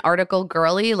been an Article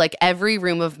girly. Like every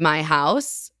room of my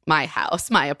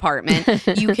apartment,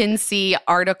 you can see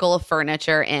Article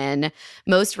furniture in.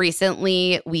 Most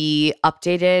recently, we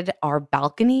updated our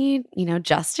balcony,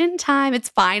 just in time. It's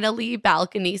finally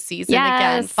balcony season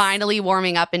again, finally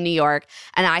warming up in New York.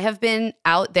 And I have been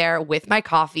out there with my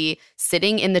coffee,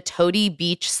 sitting in the Toady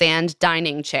Beach Sand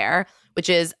dining chair, which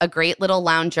is a great little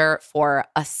lounger for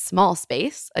a small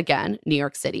space. Again, New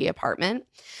York City apartment.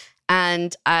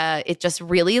 And it just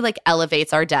really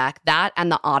elevates our deck. That and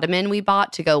the ottoman we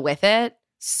bought to go with it.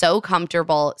 So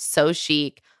comfortable, so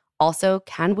chic. Also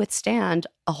can withstand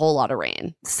a whole lot of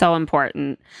rain. So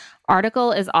important.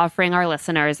 Article is offering our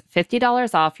listeners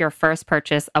 $50 off your first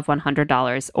purchase of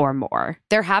 $100 or more.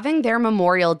 They're having their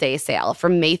Memorial Day sale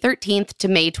from May 13th to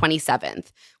May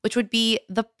 27th, which would be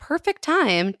the perfect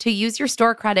time to use your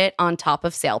store credit on top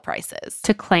of sale prices.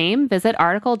 To claim, visit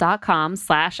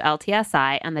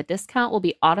article.com/LTSI and the discount will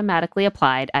be automatically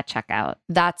applied at checkout.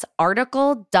 That's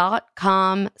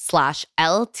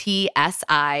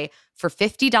article.com/LTSI for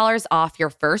 $50 off your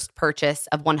first purchase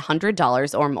of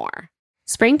 $100 or more.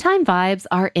 Springtime vibes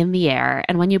are in the air,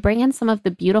 and when you bring in some of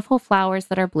the beautiful flowers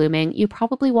that are blooming, you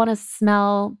probably want to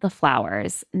smell the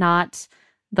flowers, not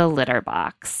the litter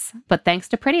box. But thanks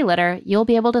to Pretty Litter, you'll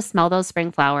be able to smell those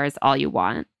spring flowers all you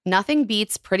want. Nothing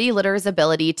beats Pretty Litter's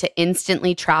ability to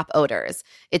instantly trap odors.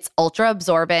 It's ultra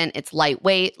absorbent, it's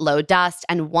lightweight, low dust,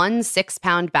 and one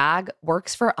 6-pound bag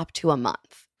works for up to a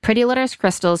month. Pretty Litter's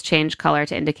crystals change color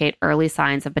to indicate early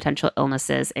signs of potential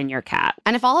illnesses in your cat.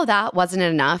 And if all of that wasn't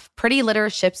enough, Pretty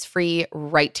Litter ships free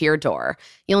right to your door.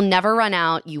 You'll never run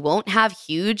out. You won't have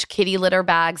huge kitty litter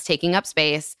bags taking up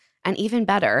space. And even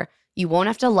better, you won't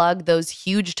have to lug those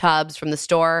huge tubs from the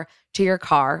store to your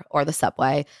car or the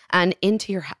subway and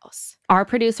into your house. Our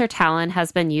producer, Talon,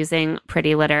 has been using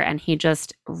Pretty Litter, and he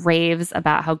just raves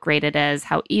about how great it is,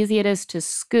 how easy it is to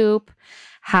scoop,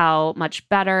 how much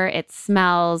better it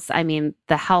smells. I mean,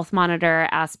 the health monitor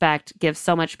aspect gives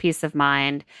so much peace of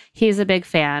mind. He's a big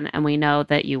fan, and we know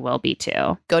that you will be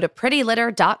too. Go to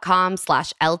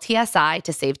prettylitter.com/LTSI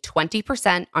to save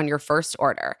 20% on your first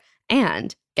order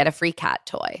and get a free cat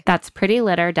toy. That's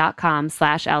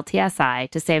prettylitter.com/LTSI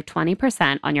to save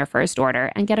 20% on your first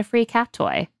order and get a free cat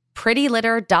toy.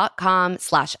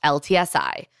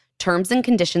 prettylitter.com/LTSI. Terms and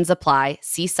conditions apply.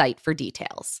 See site for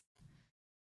details.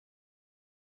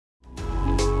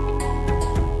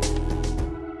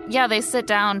 Yeah, they sit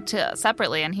down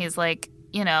separately, and he's like,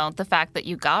 the fact that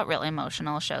you got really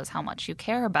emotional shows how much you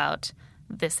care about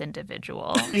this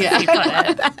individual.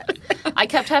 Yeah. I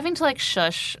kept having to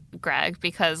shush Greg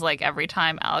because every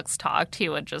time Alex talked, he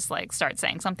would just start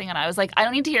saying something, and I was like, I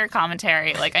don't need to hear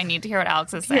commentary. I need to hear what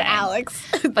Alex is saying. Yeah, Alex.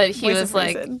 But he was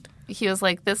like,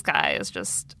 this guy is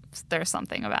just, there's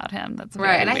something about him that's very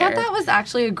right. And weird. I thought that was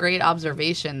actually a great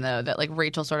observation, though, that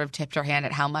Rachel sort of tipped her hand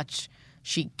at how much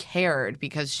she cared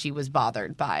because she was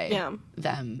bothered by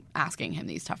them asking him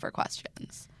these tougher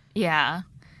questions. Yeah.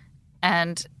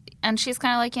 And she's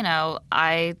kind of like,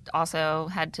 I also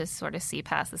had to sort of see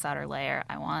past this outer layer.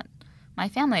 I want my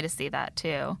family to see that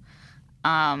too.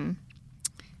 Constance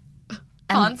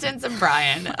and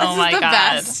Brian. Oh my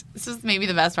God. This is maybe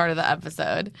the best part of the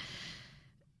episode.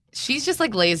 She's just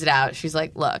lays it out. She's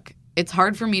like, look, it's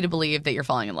hard for me to believe that you're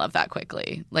falling in love that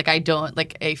quickly. I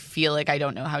feel like I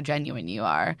don't know how genuine you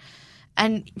are.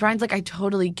 And Brian's like, I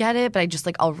totally get it, but I just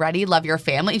like already love your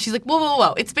family. And she's like,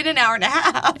 whoa. It's been an hour and a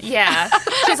half. Yeah.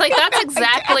 She's like, that's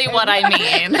exactly what I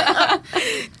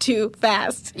mean. Too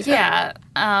fast. Yeah.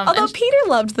 Although Peter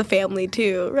loved the family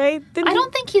too, right? I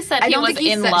don't think he said he was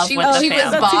in love with the family. She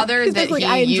was bothered that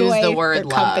he used the word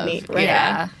company, love. Right?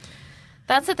 Yeah.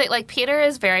 That's the thing. Like, Peter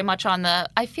is very much on the,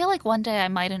 I feel like one day I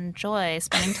might enjoy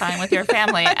spending time with your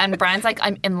family. And Brian's like,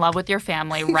 I'm in love with your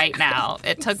family right now.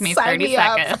 It took me 30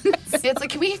 seconds. It's like,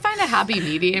 can we find a happy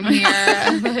medium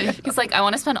here? He's like, I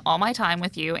want to spend all my time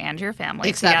with you and your family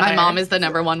Except together. my mom is the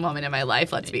number one woman in my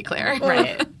life, let's be clear.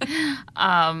 Right.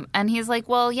 And he's like,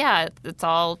 well, yeah, it's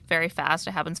all very fast.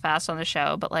 It happens fast on the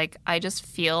show. But, like, I just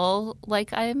feel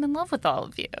like I'm in love with all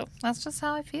of you. That's just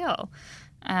how I feel.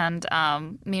 And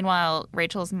meanwhile,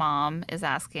 Rachel's mom is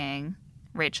asking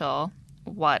Rachel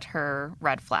what her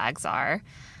red flags are.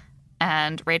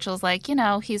 And Rachel's like,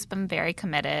 he's been very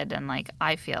committed and, like,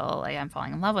 I feel like I'm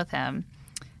falling in love with him.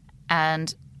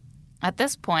 And at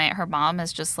this point, her mom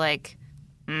is just like,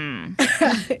 And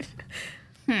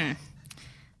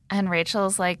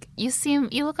Rachel's like, you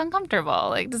look uncomfortable.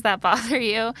 Like, does that bother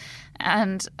you?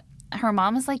 And her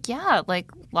mom is like, yeah, like,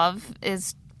 love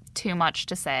is too much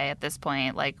to say at this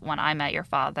point. Like, when I met your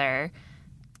father,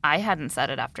 I hadn't said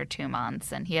it after 2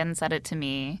 months, and he hadn't said it to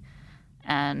me,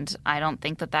 and I don't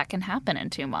think that can happen in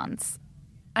 2 months.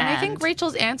 And I think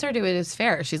Rachel's answer to it is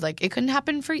fair. She's like, it couldn't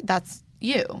happen for you. That's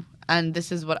you. And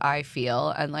this is what I feel.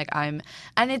 And like,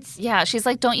 yeah, she's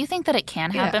like, don't you think that it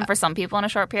can happen for some people in a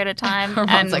short period of time? Her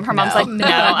mom's like, no,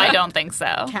 I don't think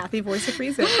so. Kathy, voice of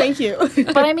reason. Thank you.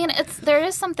 But I mean, there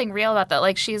is something real about that.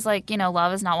 Like, she's like,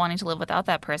 love is not wanting to live without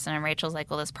that person. And Rachel's like,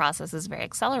 well, this process is very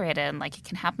accelerated and, like, it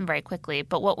can happen very quickly.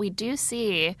 But what we do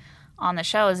see on the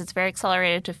show is it's very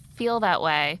accelerated to feel that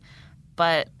way.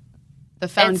 But the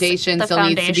foundation still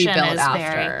needs to be built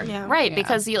after. Right,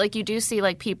 because you do see,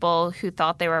 like, people who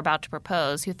thought they were about to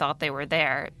propose, who thought they were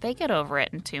there, they get over it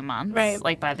in 2 months. Right.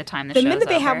 Like, by the time the show's minute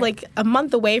they over. have, like, a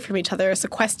month away from each other,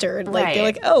 sequestered, like, they're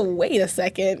like, oh, wait a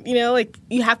second. Like,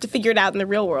 you have to figure it out in the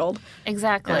real world.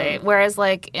 Exactly. Whereas,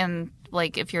 like,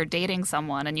 if you're dating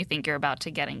someone and you think you're about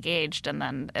to get engaged and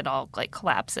then it all, like,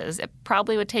 collapses, it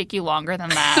probably would take you longer than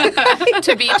that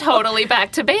to be totally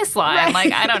back to baseline. Right.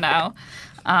 Like, I don't know.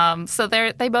 So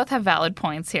they both have valid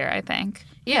points here, I think.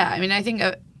 Yeah, I mean, I think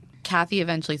Kathy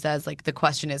eventually says, like, the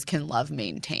question is, can love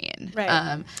maintain? Right.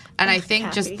 And I think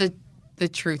Kathy. just the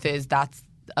truth is that's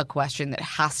a question that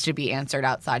has to be answered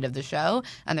outside of the show,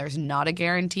 and there's not a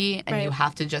guarantee, and you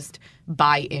have to just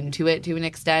buy into it to an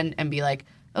extent and be like,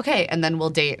 okay, and then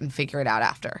we'll date and figure it out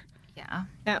after. Yeah.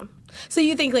 So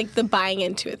you think, like, the buying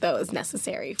into it, though, is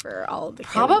necessary for all of the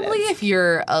Probably candidates? if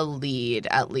you're a lead,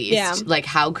 at least. Yeah. Like,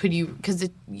 how could you – because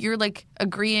you're, like,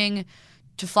 agreeing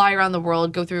to fly around the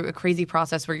world, go through a crazy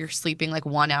process where you're sleeping, like,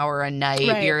 1 hour a night.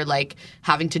 Right. You're, like,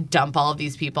 having to dump all of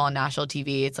these people on national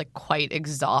TV. It's, like, quite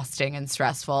exhausting and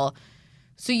stressful.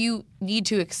 So you need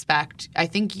to expect – I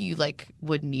think you, like,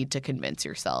 would need to convince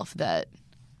yourself that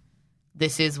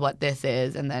this is what this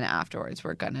is, and then afterwards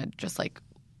we're going to just, like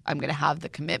 – I'm going to have the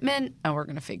commitment, and we're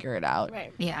going to figure it out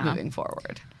moving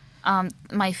forward.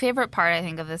 My favorite part, I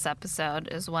think, of this episode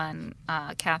is when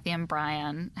Kathy and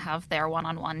Brian have their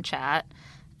one-on-one chat,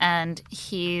 and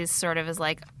he sort of is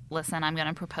like, listen, I'm going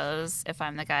to propose if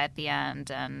I'm the guy at the end,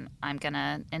 and I'm going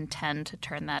to intend to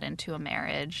turn that into a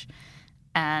marriage,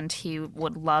 and he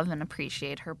would love and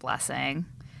appreciate her blessing.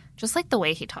 Just, like, the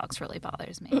way he talks really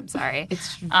bothers me. I'm sorry.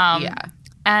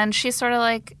 And she's sort of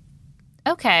like,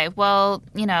 okay, well,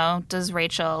 does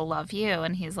Rachel love you?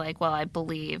 And he's like, well,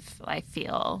 I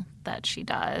feel that she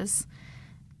does.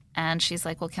 And she's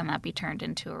like, well, can that be turned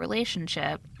into a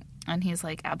relationship? And he's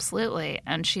like, absolutely.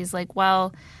 And she's like,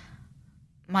 well,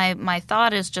 my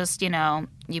thought is just,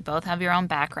 you both have your own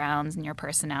backgrounds and your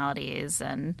personalities.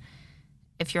 And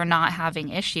if you're not having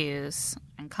issues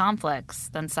and conflicts,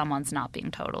 then someone's not being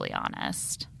totally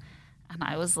honest. And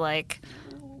I was like,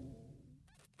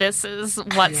 this is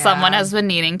what someone has been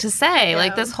needing to say,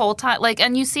 like, this whole time. Like,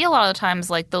 and you see a lot of times,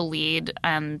 like, the lead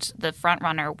and the front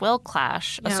runner will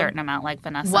clash a certain amount, like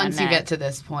Vanessa. Once and you Nick. get to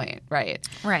this point, right?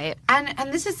 Right.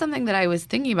 And this is something that I was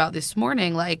thinking about this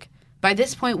morning. Like, by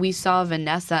this point, we saw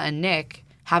Vanessa and Nick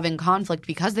having conflict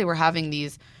because they were having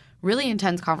these really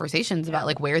intense conversations about,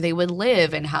 like, where they would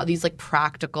live and how these, like,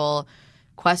 practical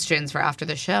questions for after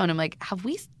the show. And I'm like, have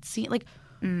we seen, like,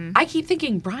 I keep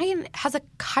thinking Brian has a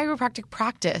chiropractic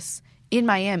practice in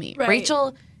Miami. Right.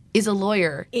 Rachel is a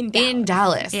lawyer in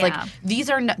Dallas. Yeah.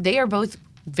 Like, they are both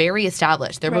very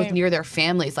established. They're both near their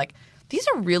families. Like, these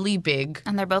are really big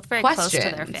And they're both very questions. close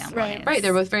to their families. Right,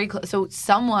 they're both very close. So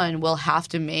someone will have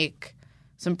to make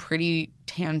some pretty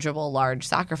tangible, large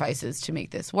sacrifices to make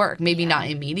this work. Maybe not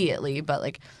immediately, but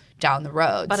like down the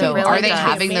road. But so really are they does.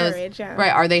 having Marriage, those?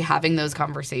 Right? Are they having those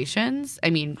conversations? I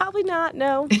mean, Probably not.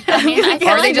 No. I mean, I feel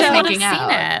Are they like just we would making have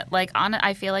seen out? it. Like,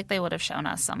 I feel like they would have shown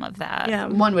us some of that. Yeah.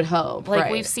 one would hope. Like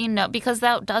right. we've seen because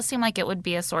that does seem like it would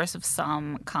be a source of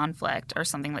some conflict or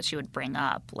something that she would bring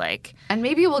up. Like, And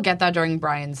maybe we'll get that during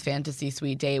Brian's fantasy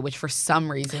suite date, which for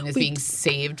some reason is being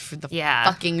saved for the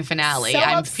fucking finale. So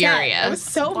I'm upset. furious. I was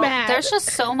so mad. there's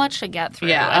just so much to get through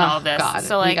yeah. and Oh, all this. God.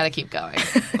 So like, we got to keep going.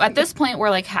 at this point,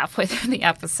 we're like halfway through the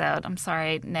episode. I'm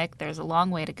sorry, Nick. There's a long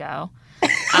way to go.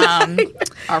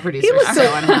 Our producer's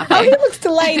so unhappy. Oh, he looks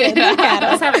delighted. Look at I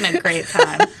him. was having a great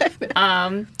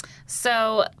time.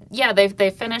 So yeah, they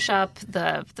finish up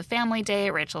the family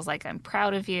date. Rachel's like, "I'm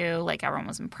proud of you." Like everyone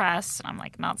was impressed. And I'm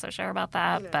like, not so sure about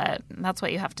that, but that's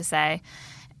what you have to say.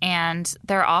 And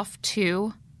they're off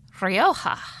to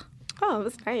Rioja. Oh, it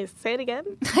was nice. Say it again.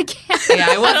 I can't. Yeah,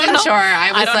 I wasn't sure.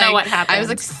 I don't know what happened. I was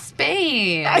like,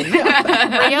 Spain.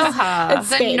 Rioja. It's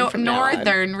the Spain from now on.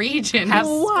 northern region.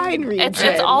 Wine region.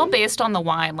 It's all based on the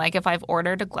wine. Like if I've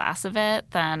ordered a glass of it,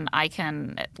 then I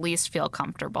can at least feel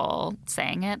comfortable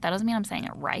saying it. That doesn't mean I'm saying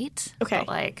it right. Okay. But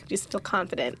like You're still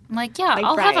confident. I'm like, yeah, Like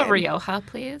I'll have a Brian. Rioja,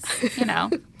 please. You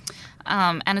know.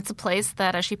 And it's a place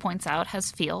that, as she points out,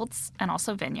 has fields and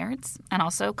also vineyards and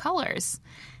also colors.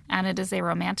 And it is a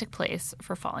romantic place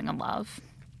for falling in love.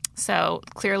 So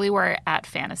clearly we're at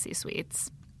Fantasy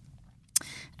Suites.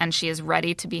 And she is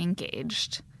ready to be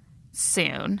engaged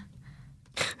soon.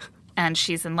 And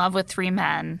she's in love with 3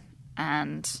 men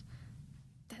and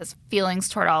has feelings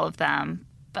toward all of them.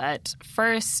 But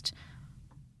first,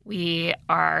 we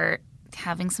are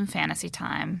having some fantasy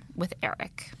time with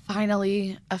Eric.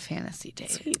 Finally, a fantasy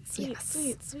date.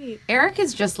 Sweet. Eric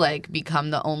has just like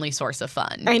become the only source of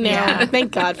fun. I know. Yeah.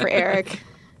 Thank God for Eric.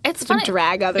 It's Some funny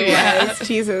drag otherwise.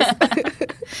 Jesus.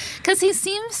 because he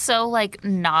seems so like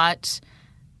not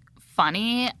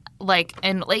funny. Like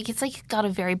and like it's like he's got a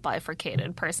very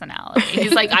bifurcated personality.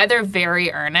 He's like either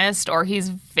very earnest or he's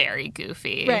very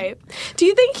goofy. Right. Do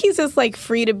you think he's just like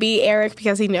free to be Eric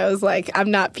because he knows like I'm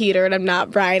not Peter and I'm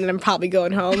not Brian and I'm probably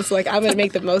going home, so like I'm gonna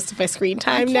make the most of my screen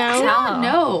time now?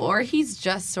 No, or he's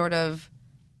just sort of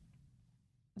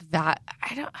that.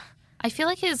 I feel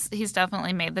like he's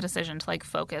definitely made the decision to like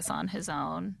focus on his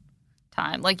own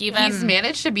time. Like even He's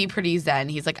managed to be pretty zen.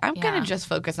 He's like, I'm Yeah. gonna just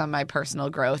focus on my personal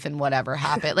growth and whatever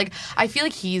happened. Like I feel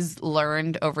like he's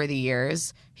learned over the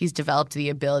years. He's developed the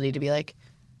ability to be like,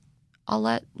 I'll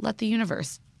let the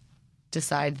universe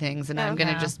decide things, and I'm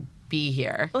gonna just be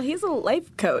here. Well, he's a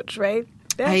life coach, right?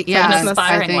 Yeah, An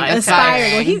aspiring life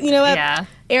Aspiring. Well, you know what? Yeah.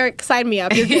 Eric, sign me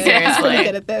up. You're good. Seriously. Really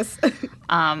good at this.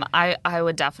 I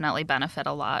would definitely benefit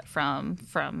a lot from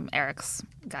Eric's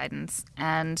guidance.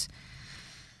 And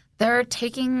they're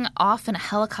taking off in a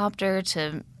helicopter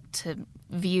to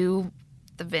view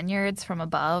the vineyards from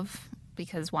above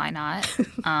because why not?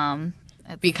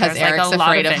 Because there's, Eric's a lot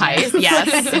afraid of heights.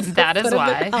 Yes, that is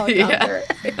why. Helicopter.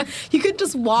 You could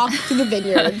just walk to the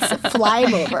vineyards, fly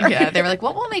him over. Yeah, they were like,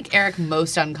 what will make Eric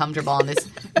most uncomfortable on this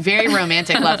very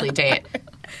romantic, lovely date?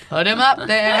 Put him up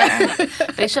there.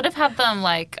 They should have had them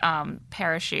like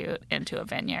parachute into a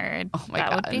vineyard. Oh my that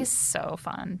God. would be so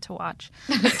fun to watch.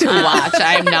 To watch.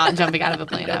 I'm not jumping out of a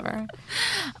plane ever.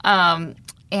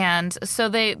 And so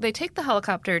they take the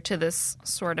helicopter to this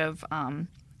sort of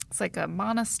it's like a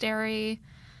monastery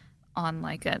on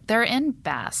like a they're in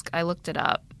Basque. I looked it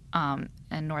up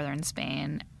in northern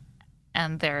Spain,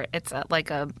 and it's at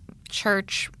like a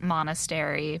church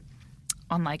monastery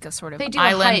on like a sort of They do a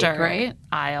island hike, or right?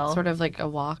 isle. Sort of like a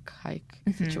walk hike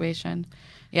situation.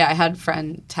 Yeah, I had a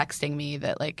friend texting me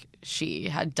that like she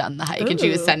had done the hike and she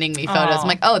was sending me photos. I'm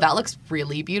like, oh, that looks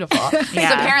really beautiful. It's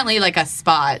apparently like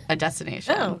a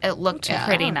destination. It looked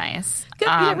pretty nice.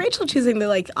 Good. Rachel choosing the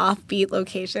like offbeat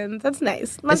locations. That's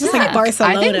nice. Not just like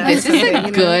Barcelona. I think this or is something, a you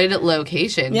know? good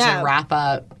location Yeah. to wrap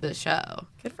up the show.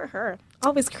 Good for her.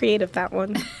 Always creative, that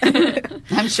one.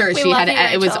 I'm sure she love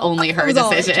had you, it was Rachel. only her It was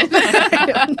all decision.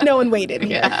 No one waited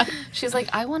here. Yeah. She's like,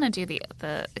 I want to do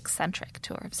the eccentric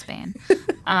tour of Spain.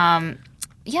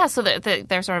 Yeah, so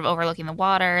they're sort of overlooking the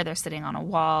water. They're sitting on a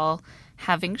wall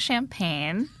having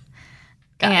champagne.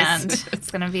 Guys. And it's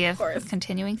going to be a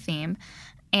continuing theme.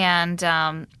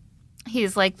 And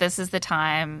he's like, this is the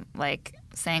time, like,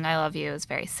 saying I love you is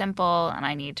very simple, and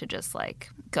I need to just,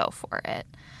 like, go for it.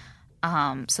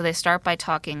 So they start by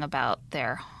talking about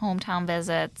their hometown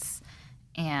visits,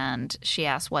 and she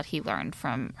asks what he learned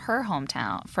from her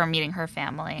hometown, from meeting her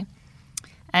family.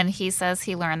 And he says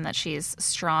he learned that she's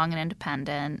strong and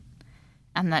independent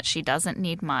and that she doesn't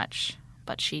need much,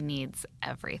 but she needs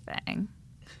everything.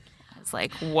 was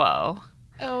like, whoa.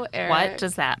 Oh, Eric. What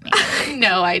does that mean?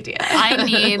 No idea. I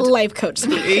need life coach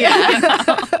speak.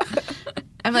 Yeah.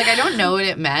 I'm like, I don't know what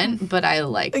it meant, but I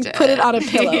liked it. Put it on a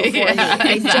pillow for me.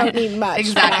 I don't need much.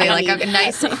 Exactly, like a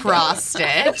nice cross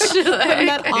stitch. Putting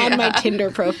that on my Tinder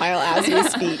profile as we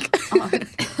speak.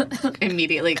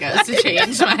 Immediately goes to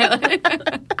change my life.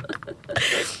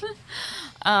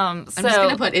 I'm just going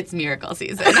to put It's Miracle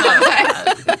Season.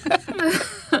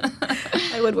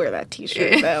 I would wear that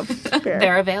T-shirt though.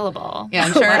 They're available. Yeah,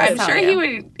 I'm sure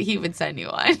he would send you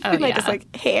one. Oh, yeah. Just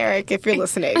like, hey Eric, if you're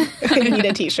listening, I need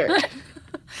a T-shirt.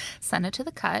 Send it to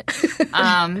the cut.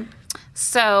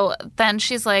 So then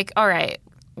she's like, all right,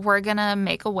 we're gonna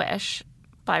make a wish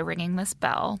by ringing this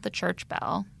bell, the church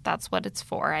bell. That's what it's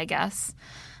for, I guess.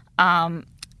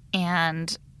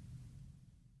 And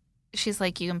she's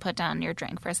like, you can put down your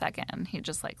drink for a second. He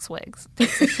just like swigs.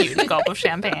 Takes a huge gulp of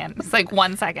champagne. It's like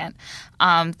 1 second.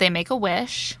 They make a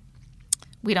wish.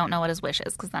 We don't know what his wish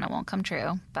is because then it won't come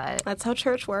true. But that's how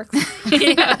church works.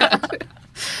 Yeah.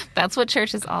 That's what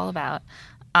church is all about.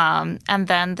 And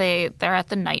then they're at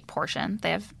the night portion.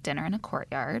 They have dinner in a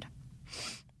courtyard.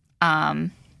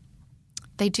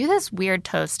 They do this weird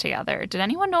toast together. Did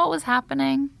anyone know what was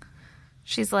happening?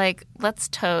 She's like, let's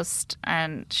toast.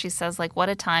 And she says, like, what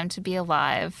a time to be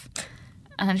alive.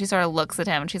 And then she sort of looks at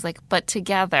him and she's like, but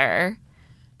together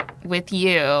with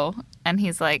you. And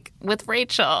he's like, with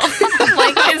Rachel.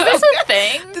 Like, is this a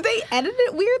thing? Did they edit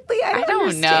it weirdly? I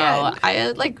don't know.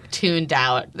 I tuned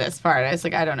out this part. I was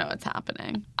like, I don't know what's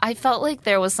happening. I felt like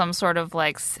there was some sort of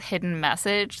hidden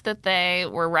message that they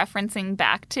were referencing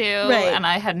back to, right. And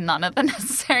I had none of the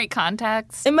necessary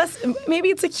context. Maybe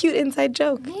it's a cute inside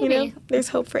joke. Maybe. You know, there's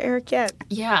hope for Eric yet.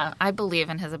 Yeah, I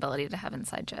believe in his ability to have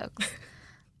inside jokes.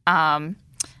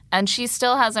 And she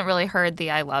still hasn't really heard the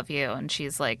I love you, and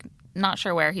she's like not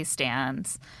sure where he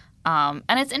stands. And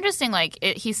it's interesting,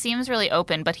 he seems really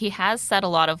open, but he has said a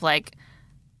lot of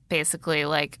basically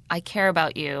I care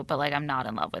about you, but I'm not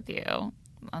in love with you.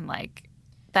 And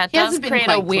that does create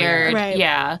a weird, right.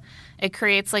 Yeah, it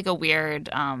creates a weird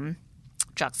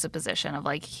juxtaposition of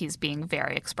he's being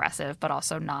very expressive, but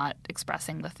also not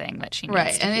expressing the thing that she needs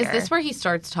right. to And hear. Is this where he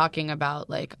starts talking about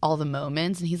all the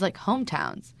moments? And he's like,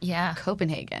 hometowns, yeah,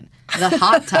 Copenhagen, the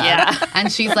hot tub, yeah.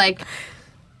 And she's like,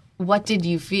 what did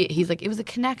you feel? He's like, it was a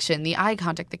connection, the eye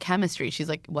contact, the chemistry. She's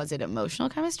like, was it emotional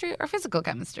chemistry or physical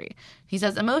chemistry? He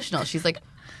says emotional. She's like,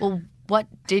 well, what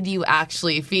did you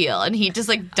actually feel? And he just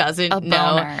doesn't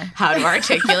know how to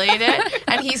articulate it.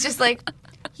 And he's just like,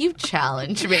 you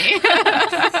challenge me.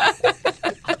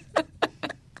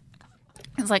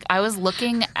 It's like, I was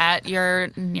looking at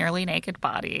your nearly naked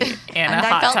body in and a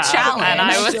hot felt tub. Challenged. And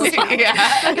I was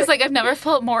yeah. It's like, I've never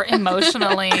felt more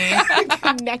emotionally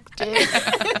connected.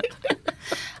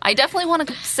 I definitely want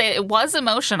to say it was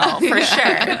emotional, for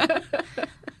sure.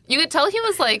 You could tell he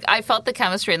was like, I felt the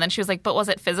chemistry. And then she was like, but was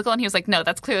it physical? And he was like, no,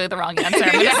 that's clearly the wrong answer.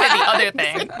 I'm going to say the other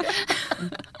thing.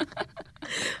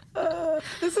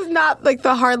 This is not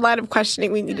the hard line of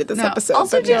questioning we needed this episode.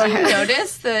 Also, did you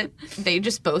notice that they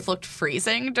just both looked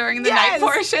freezing during the night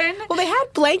portion? Well, they had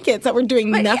blankets that were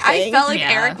doing nothing. I felt like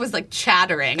Eric was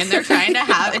chattering, and they're trying to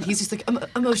have, and he's just like,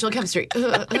 emotional chemistry. He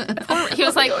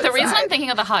was like, the reason I'm thinking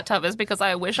of the hot tub is because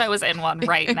I wish I was in one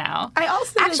right now. I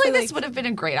also actually, this would have been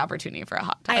a great opportunity for a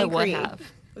hot tub. I agree. Would have.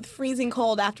 With freezing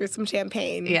cold after some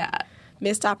champagne. Yeah.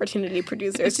 Missed opportunity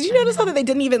producers. Did you notice how they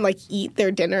didn't even eat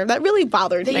their dinner? That really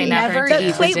bothered me. They never that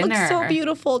eat plate the dinner. looked so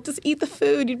beautiful. Just eat the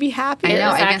food. You'd be happy. I know.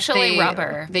 I guess actually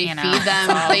rubber. They feed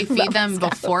them. They feed them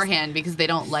beforehand because they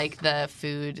don't like the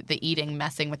food, the eating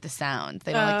messing with the sound.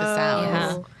 They don't like the sounds.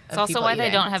 Yeah. It's also why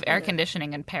they don't have air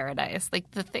conditioning in paradise.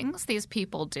 The things these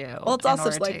people do. Well, it's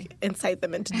also to incite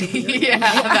them into delirium. Yeah,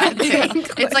 that too.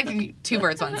 It's two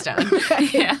birds, one stone.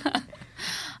 Right. Yeah.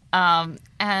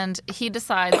 And he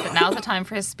decides that now's the time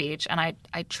for his speech, and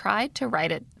I tried to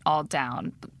write it all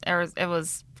down. It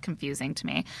was confusing to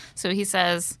me. So he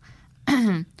says,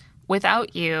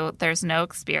 without you, there's no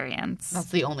experience.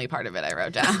 That's the only part of it I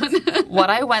wrote down. What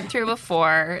I went through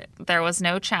before, there was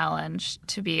no challenge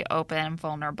to be open and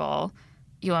vulnerable.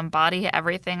 You embody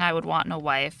everything I would want in a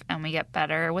wife, and we get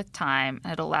better with time.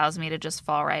 It allows me to just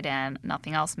fall right in.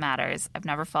 Nothing else matters. I've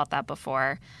never felt that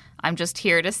before. I'm just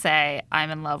here to say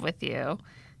I'm in love with you.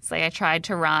 It's I tried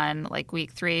to run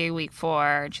week 3, week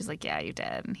 4. And she's like, yeah, you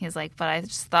did. And he's like, but I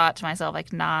just thought to myself,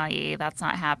 nah, that's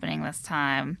not happening this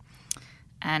time.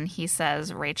 And he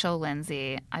says, Rachel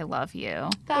Lindsay, I love you.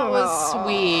 That was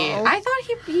sweet. I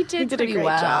thought he did pretty a great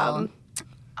well. job.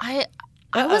 I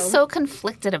was so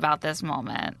conflicted about this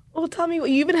moment. Well, tell me, you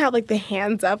even have the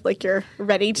hands up, you're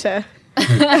ready to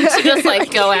to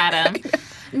just go at him.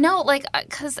 No,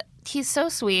 because he's so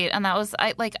sweet, and that was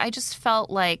I just felt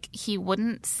like he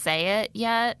wouldn't say it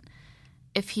yet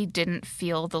if he didn't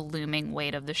feel the looming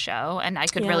weight of the show, and I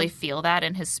could really feel that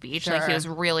in his speech. Like he was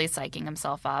really psyching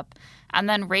himself up. And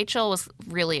then Rachel was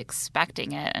really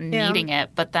expecting it and needing it,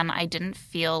 but then I didn't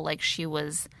feel like she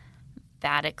was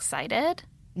that excited.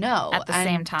 No, at the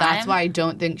same time. That's why I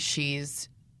don't think she's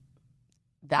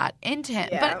that into him.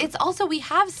 Yeah. But it's also, we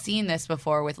have seen this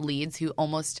before with leads who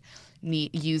almost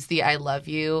use the "I love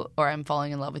you" or "I'm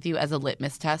falling in love with you" as a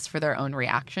litmus test for their own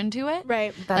reaction to it.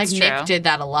 Right. That's like true. Nick did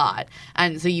that a lot.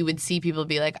 And so you would see people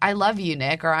be like, "I love you,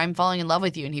 Nick," or "I'm falling in love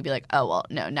with you." And he'd be like, "Oh, well,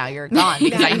 no, now you're gone."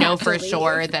 Because I know for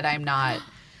sure that I'm not,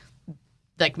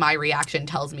 like, my reaction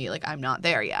tells me, like, I'm not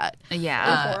there yet.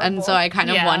 Yeah. And so I kind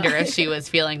of wonder if she was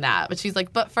feeling that. But she's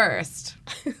like, "But first."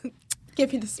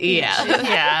 Give me the speech. Yeah.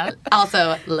 Yeah.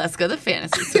 Also, let's go to the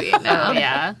fantasy suite now.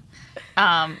 Yeah.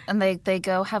 And they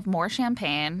go have more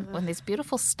champagne with these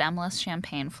beautiful stemless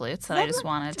champaine flutes that I just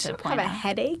wanted to point out. Have a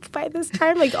headache by this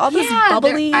time? Like all this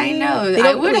bubbly. I know.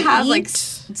 I would have like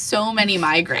so many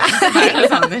migraines if I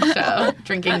was on this show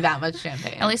drinking that much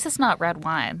champagne. At least it's not red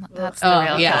wine. That's the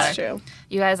real killer. That's true.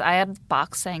 You guys, I had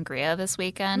box sangria this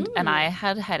weekend, and I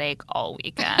had a headache all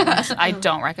weekend. I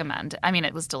don't recommend it. I mean,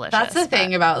 it was delicious. That's the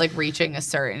thing about like reaching a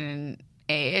certain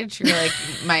age. You're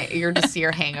like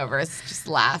your hangovers just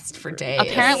last for days.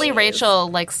 Apparently Rachel,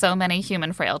 like so many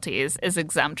human frailties, is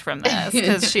exempt from this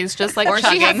because she's just like or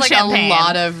she has like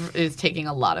champagne. is taking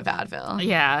a lot of Advil.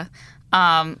 Yeah.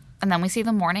 And then we see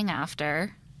the morning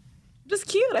after. Just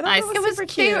cute. I thought it was super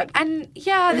cute. And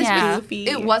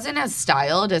it wasn't as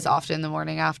styled as often the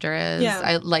morning after is. Yeah.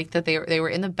 I like that they were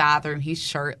in the bathroom. He's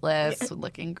shirtless,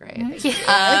 looking great.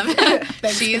 Yeah.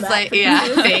 She's like,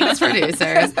 thanks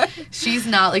producers. She's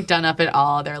not like done up at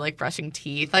all. They're like brushing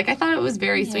teeth. Like I thought it was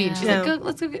very sweet. She's like,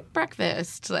 let's go get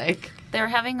breakfast. Like they're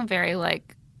having a very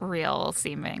like real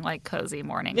seeming like cozy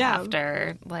morning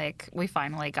after. Like we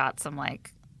finally got some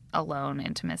like alone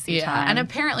intimacy time. And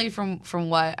apparently from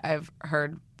what I've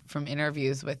heard from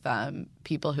interviews with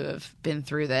people who have been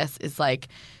through this is like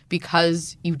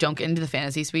because you don't get into the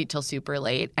fantasy suite till super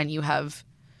late and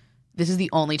this is the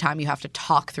only time you have to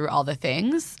talk through all the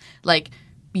things, like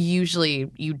usually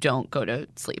you don't go to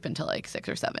sleep until like 6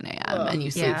 or 7 a.m. and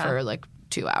you sleep for like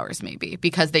 2 hours maybe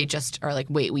because they just are like,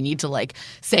 wait, we need to like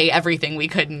say everything we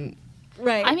couldn't.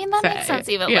 Right. I mean, that makes sense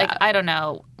even. Like, I don't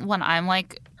know. When I'm,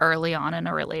 like, early on in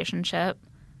a relationship,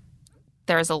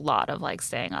 there's a lot of, like,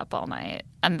 staying up all night.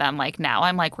 And then, like, now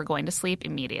I'm like, we're going to sleep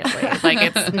immediately. Like,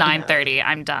 it's 9:30.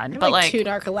 I'm done. But, like, too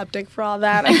narcoleptic for all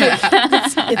that. I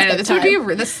know. This would be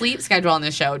the sleep schedule on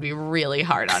this show would be really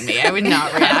hard on me. I would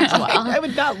not react well. I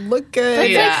would not look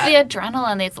good. It's like the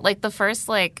adrenaline. It's, like, the first,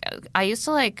 like, I used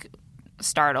to, like,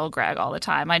 startle Greg all the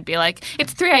time. I'd be like,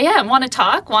 it's 3 a.m. Want to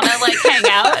talk? Want to like hang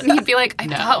out? And he'd be like, I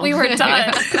thought we were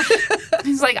done.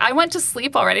 He's like, I went to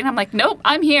sleep already. And I'm like, nope,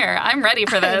 I'm here. I'm ready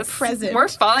for this. We're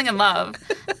falling in love.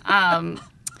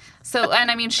 So, and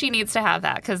I mean, she needs to have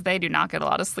that because they do not get a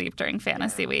lot of sleep during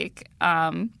fantasy week.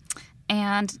 And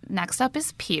next up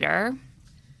is Peter.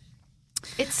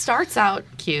 It starts out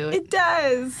cute. It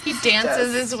does. He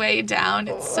dances his way down.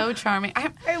 It's so charming.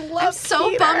 I'm so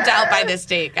Peter. bummed out by this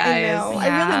date, guys. I know.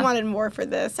 I really wanted more for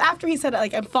this. After he said,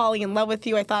 like, I'm falling in love with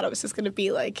you, I thought it was just going to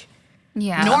be, like...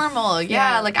 normal.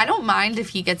 Yeah. Like, I don't mind if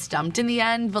he gets dumped in the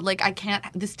end, but, like, I can't...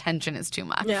 This tension is too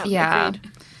much. Yeah.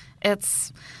 Agreed.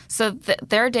 It's... So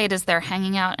their date is they're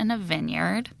hanging out in a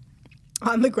vineyard.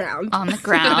 On the ground.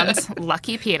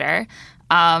 Lucky Peter.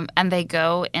 And they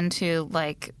go into,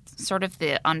 like... sort of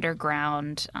the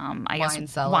underground, wine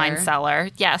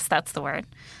cellar. Yes, that's the word.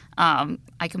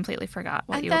 I completely forgot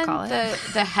what you would call it.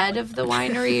 The head of the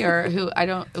winery, or who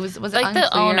was it like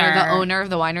unclear? The owner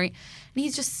of the winery. And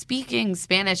he's just speaking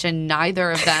Spanish, and neither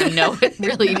of them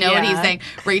really know what he's saying.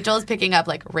 Rachel's picking up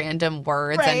like random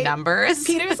words and numbers.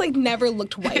 Peter's like never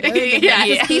looked whiter.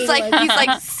 He's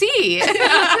like, see.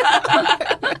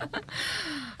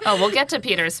 Oh, we'll get to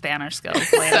Peter's Spanish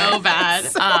skills later. So bad.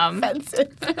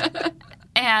 Offensive.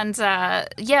 And,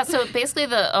 so basically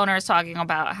the owner is talking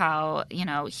about how,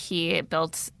 he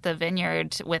built the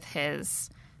vineyard with his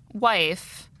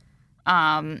wife.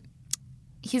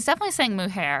 He's definitely saying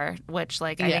mujer, which,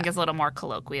 I think is a little more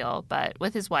colloquial. But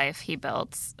with his wife, he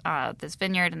built this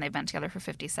vineyard, and they've been together for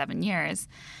 57 years.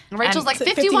 And Rachel's like,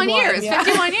 51 years. Yeah.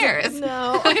 51 years.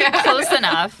 No. Close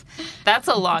enough. That's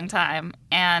a long time.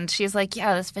 And she's like,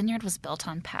 yeah, this vineyard was built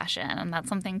on passion, and that's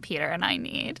something Peter and I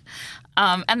need.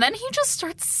 And then he just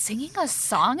starts singing a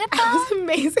song at them. That was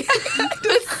amazing.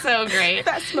 It's so great.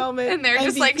 Best moment. And they're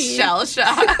just, like,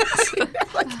 shell-shocked.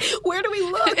 Like, where do we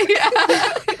look?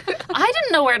 I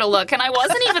didn't know where to look, and I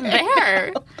wasn't even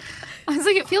there. I was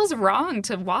like, it feels wrong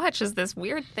to watch as this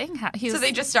weird thing So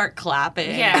they just start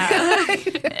clapping. Yeah.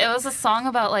 It was a song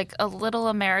about, like, a little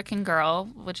American girl,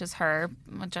 which is her,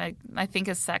 which I think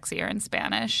is sexier in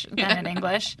Spanish than in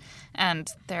English. And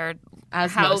they're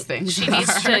as most things she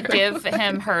needs to give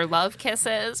him her love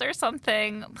kisses or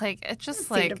something. Like, it's just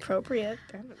like inappropriate.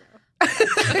 I don't know.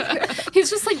 He's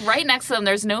just like right next to them.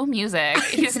 There's no music.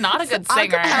 He's not a good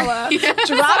singer. Acapella.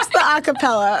 Drops the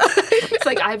acapella. It's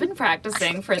like, I've been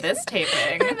practicing for this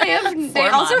taping. They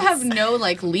also have no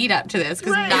like lead up to this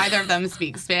because neither of them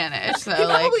speak Spanish. So they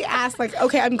probably asked like,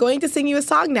 okay, I'm going to sing you a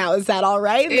song now. Is that all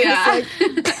right? And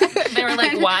they were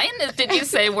like, wine? Did you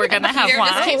say we're gonna have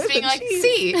wine? Just keeps being like,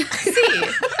 see.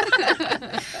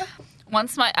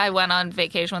 Once I went on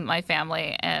vacation with my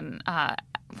family and I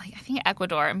think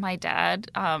Ecuador. My dad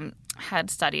had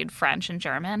studied French and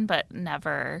German, but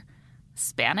never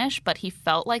Spanish. But he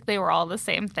felt like they were all the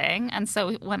same thing. And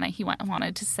so when he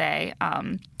wanted to say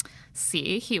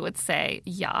 "sí," he would say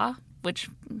 "ja," which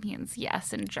means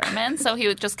yes in German. So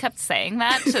he just kept saying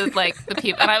that to like the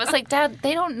people. And I was like, Dad,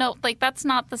 they don't know. Like that's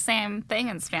not the same thing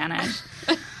in Spanish.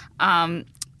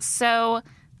 So.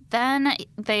 Then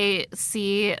they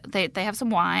have some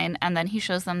wine, and then he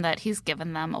shows them that he's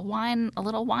given them a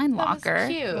little wine locker.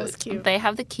 That was cute. They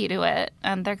have the key to it,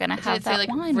 and they're going to have that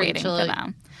wine waiting for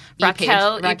them.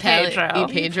 Raquel y Pedro.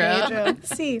 Pedro.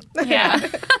 Sí. Yeah.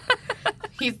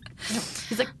 He's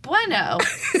like, bueno,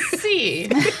 sí.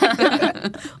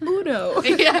 Uno.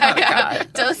 Yeah.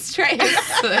 Dos, tres.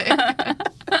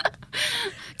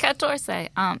 Catorce.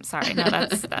 Sorry, no,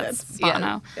 that's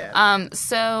Bono. Yeah.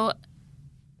 So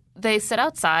they sit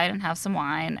outside and have some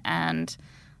wine and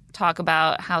talk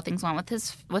about how things went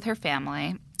with her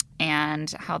family and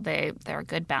how they're a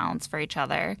good balance for each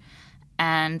other.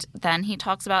 And then he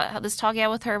talks about how this talk he had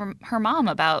with her mom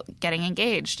about getting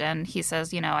engaged. And he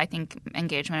says, I think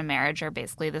engagement and marriage are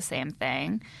basically the same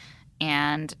thing.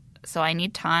 And so I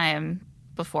need time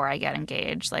before I get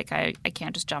engaged. Like I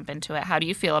can't just jump into it. How do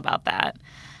you feel about that?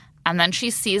 And then she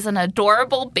sees an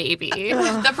adorable baby.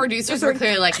 The producers were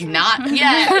clearly like, not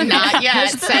yet.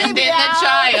 Send in the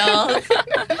child.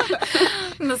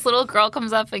 And this little girl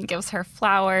comes up and gives her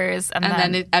flowers. And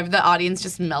then the audience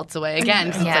just melts away again.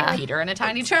 Because it's like Peter and a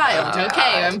tiny child.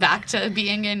 Okay, I'm back to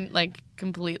being in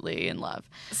completely in love.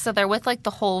 So they're with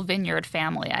the whole Vineyard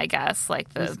family, I guess.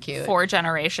 Like the 4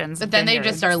 generations. But then they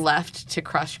just are left to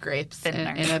crush grapes in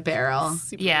a barrel.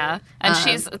 Yeah. And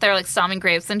they're stomping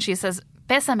grapes and she says,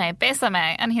 Bésame,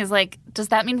 bésame. And he's like, does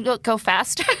that mean go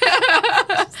faster?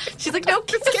 She's like, no,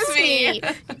 kiss me.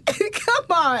 Come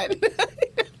on. Read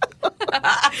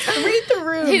the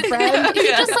room, friend. He's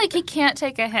just he can't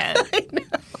take a hint. I know.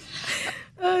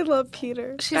 I love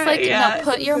Peter. She's like, no,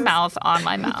 put your mouth on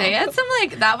my mouth. They had some,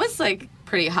 that was,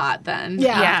 pretty hot then.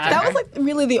 Yeah. That was,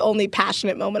 really the only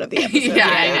passionate moment of the episode. Yeah,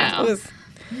 I know. It was,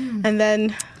 and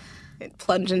then it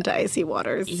plunged into icy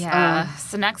waters. Yeah.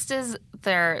 So next is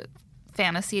their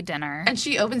fantasy dinner. And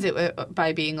she opens it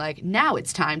by being like, now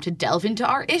it's time to delve into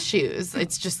our issues.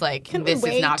 It's just this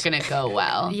is not going to go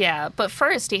well. Yeah, but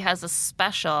first he has a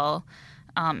special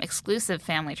exclusive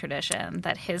family tradition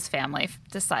that his family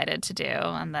decided to do,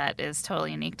 and that is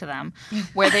totally unique to them,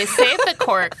 where they save the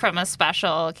cork from a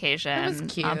special occasion,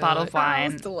 a bottle of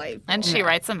wine, that was delightful. And she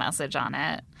writes a message on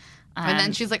it. And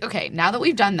then she's like, okay, now that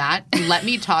we've done that, let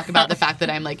me talk about the fact that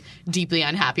I'm deeply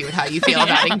unhappy with how you feel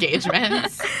about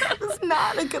engagements. It's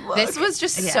not a good look. This was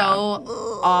just so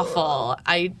awful.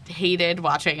 I hated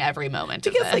watching every moment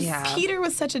of this. Because Peter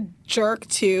was such a jerk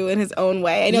too in his own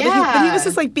way. I know that he was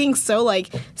just being so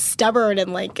stubborn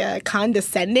and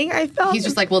condescending, I felt. He's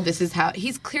just well, this is how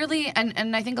he's clearly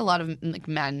and I think a lot of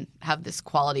men have this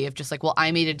quality of just well,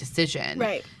 I made a decision.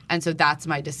 Right. And so that's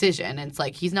my decision. And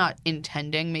it's he's not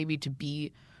intending maybe to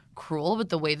be cruel, but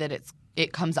the way that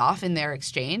it comes off in their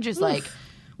exchange is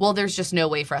well, there's just no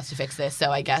way for us to fix this,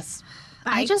 so I guess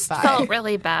I just felt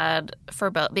really bad for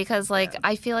both because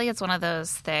I feel like it's one of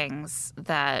those things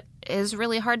that is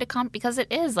really hard to because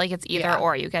it is it's either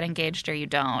or. You get engaged or you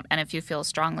don't. And if you feel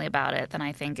strongly about it, then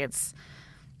I think it's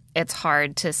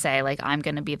hard to say I'm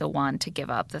going to be the one to give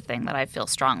up the thing that I feel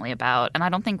strongly about. And I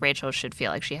don't think Rachel should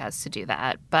feel like she has to do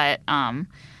that. But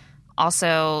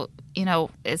also,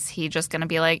 is he just going to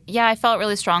be yeah, I felt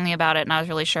really strongly about it and I was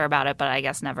really sure about it, but I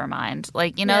guess never mind.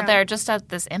 They're just at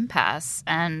this impasse.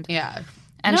 And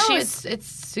and it's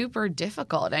super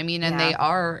difficult. I mean, and they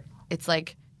are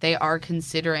they are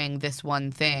considering this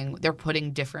one thing. They're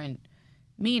putting different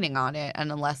meaning on it,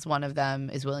 and unless one of them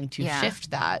is willing to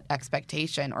shift that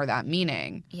expectation or that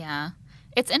meaning. Yeah.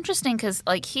 It's interesting because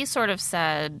he sort of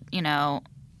said,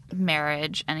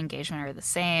 marriage and engagement are the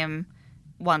same.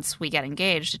 Once we get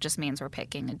engaged, it just means we're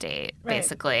picking a date,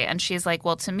 basically. And she's like,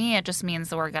 well, to me, it just means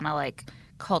that we're going to, like,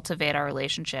 cultivate our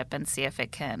relationship and see if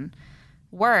it can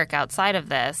work outside of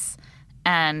this.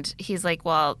 And he's like,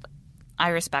 well, I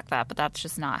respect that, but that's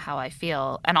just not how I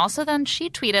feel. And also then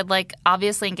she tweeted, like,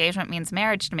 obviously engagement means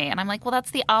marriage to me. And I'm like, well, that's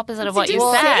the opposite of what you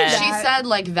said. She said,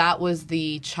 like, that was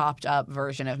the chopped up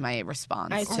version of my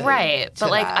response. Right. But,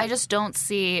 like, I just don't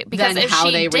see – because if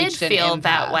she did feel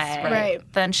that way,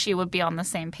 then she would be on the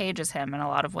same page as him in a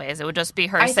lot of ways. It would just be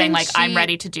her saying, like, I'm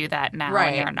ready to do that now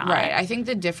and you're not. Right. I think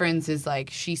the difference is,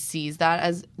 like, she sees that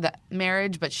as the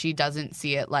marriage, but she doesn't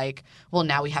see it like, well,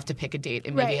 now we have to pick a date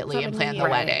immediately and plan the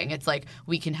wedding. It's like,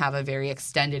 we can have a very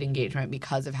extended engagement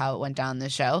because of how it went down the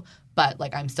show, but,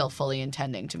 like, I'm still fully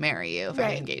intending to marry you if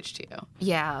I'm engaged to you.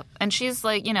 Yeah. And she's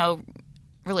like, you know,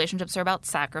 relationships are about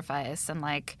sacrifice, and,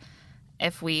 like,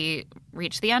 if we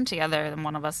reach the end together, then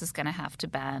one of us is going to have to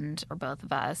bend, or both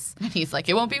of us. And he's like,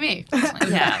 it won't be me.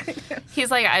 Yeah.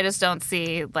 He's like, I just don't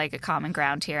see, like, a common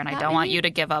ground here, and I don't want you to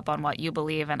give up on what you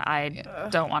believe, and I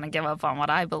don't want to give up on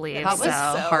what I believe. That was so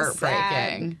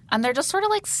heartbreaking. Sad. And they're just sort of,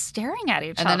 like, staring at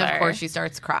each other. And then, of course, she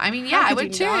starts crying. I mean, yeah, I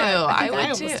would too. I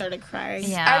would too. I started crying.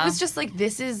 Yeah. I was just like,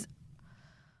 this is...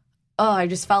 Oh, I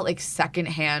just felt like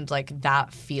secondhand, like,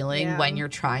 that feeling when you're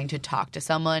trying to talk to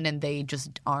someone and they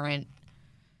just aren't...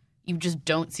 You just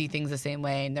don't see things the same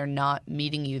way, and they're not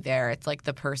meeting you there. It's like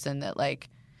the person that, like,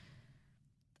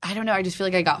 I don't know. I just feel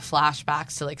like I got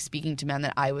flashbacks to, like, speaking to men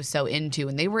that I was so into,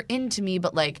 and they were into me,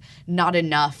 but, like, not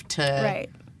enough to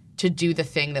do the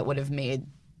thing that would have made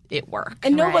it work.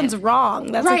 And no one's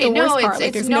wrong. That's like the worst part.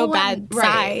 Like, there's no bad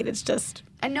side. It's just...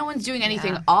 And no one's doing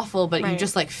anything awful, but you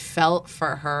just, like, felt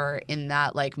for her in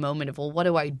that, like, moment of, well, what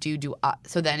do I do?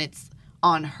 So then it's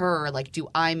on her. Like, do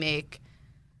I make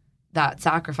that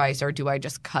sacrifice, or do I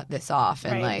just cut this off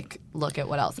and like look at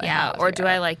what else I have? Or do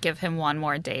I like give him one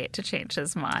more date to change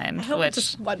his mind? I hope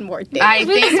just one more date. I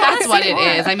think that's what it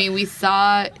is. I mean, we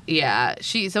saw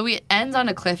so we ends on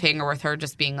a cliffhanger with her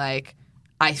just being like,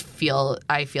 I feel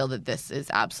that this is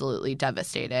absolutely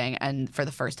devastating, and for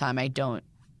the first time I don't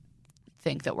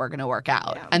think that we're going to work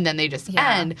out. Yeah. And then they just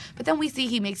end, but then we see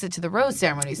he makes it to the rose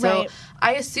ceremony. So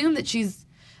I assume that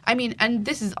and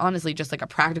this is honestly just like a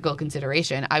practical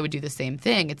consideration. I would do the same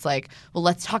thing. It's like, well,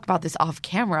 let's talk about this off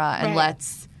camera and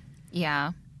let's,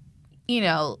 because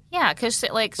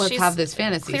like let's she's have this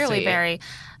fantasy.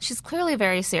 She's clearly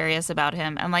very serious about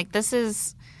him, and like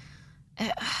it's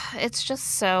just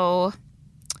so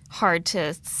hard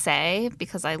to say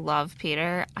because I love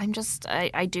Peter.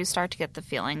 I do start to get the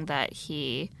feeling that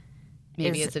he.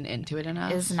 Maybe isn't into it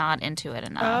enough. Is not into it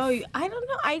enough. Oh, I don't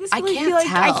know. I just really feel like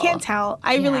I can't tell.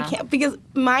 I really can't, because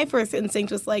my first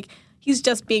instinct was like, he's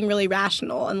just being really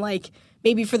rational, and like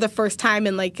maybe for the first time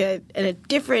in like in a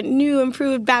different, new,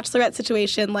 improved Bachelorette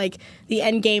situation, like the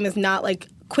end game is not like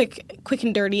quick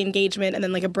and dirty engagement and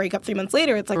then like a breakup 3 months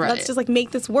later. It's like let's just like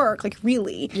make this work. Like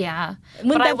really. Yeah.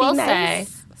 But I will say,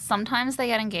 sometimes they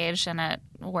get engaged and it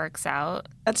works out.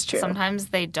 That's true. Sometimes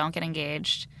they don't get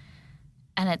engaged.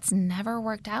 And it's never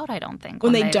worked out, I don't think.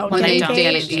 When they don't get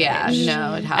engaged. Yeah,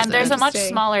 no, it hasn't. And there's a much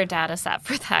smaller data set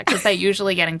for that because they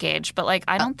usually get engaged. But, like,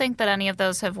 I don't think that any of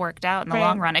those have worked out in the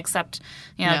long run, except,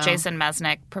 Jason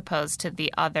Mesnick proposed to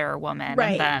the other woman.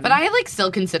 Right. And then, but I, like,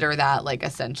 still consider that, like,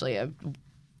 essentially a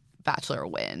Bachelor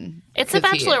win. It's a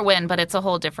Bachelor win, but it's a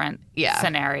whole different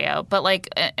scenario. But, like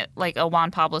a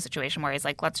Juan Pablo situation where he's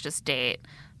like, let's just date.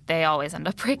 They always end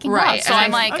up breaking up. So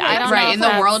I'm like, I don't know. Right. In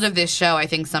the world of this show, I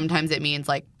think sometimes it means,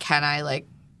 like, can I, like,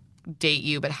 date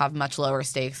you but have much lower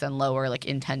stakes and lower, like,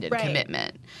 intended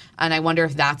commitment? And I wonder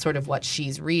if that's sort of what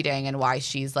she's reading and why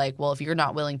she's like, well, if you're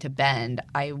not willing to bend,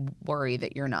 I worry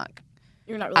that you're not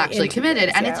really actually committed.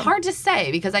 And it's hard to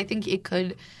say because I think it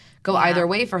could go either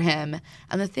way for him.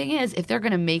 And the thing is, if they're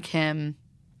going to make him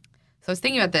 – so I was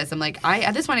thinking about this. I'm like,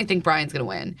 at this point, I think Brian's going to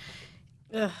win.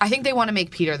 Ugh. I think they want to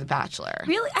make Peter the Bachelor.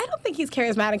 Really? I don't think he's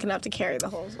charismatic enough to carry the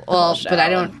whole show. But I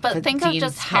don't. But think of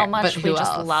just how much we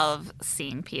just love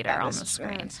seeing Peter on the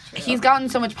screen. He's gotten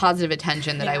so much positive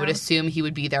attention that I would assume he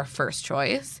would be their first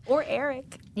choice. Or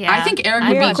Eric. Yeah. I think Eric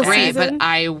would be great, but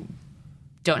I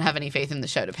don't have any faith in the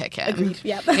show to pick him. Agreed.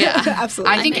 Yeah.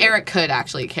 Absolutely. I think Eric could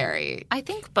actually carry. I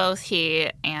think both he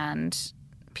and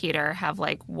Peter have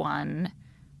like one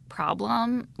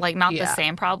problem, like not the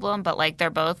same problem, but like they're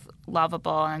both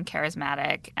lovable and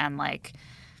charismatic, and like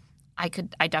I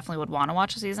definitely would want to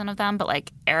watch a season of them, but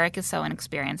like Eric is so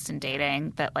inexperienced in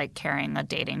dating that like carrying a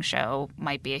dating show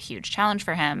might be a huge challenge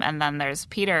for him. And then there's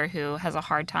Peter, who has a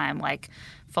hard time like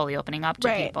fully opening up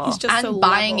to people. He's just and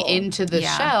buying into the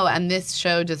show. And this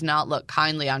show does not look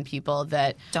kindly on people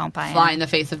that don't fly in the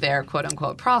face of their quote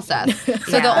unquote process.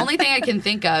 So the only thing I can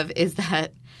think of is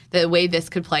that the way this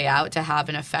could play out to have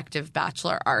an effective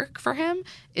Bachelor arc for him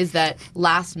is that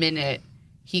last minute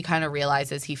he kind of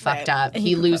realizes he fucked up.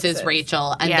 He loses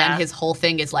Rachel. And then his whole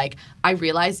thing is like, I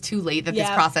realized too late that this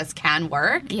process can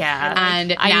work. Yeah.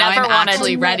 And I now I'm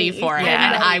actually ready for it.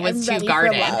 And I was too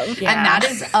guarded. And that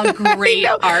is a great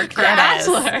arc for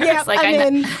Bachelor. Yeah, like,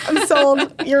 I'm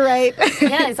sold. You're right.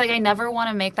 Yeah, it's like, I never want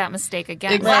to make that mistake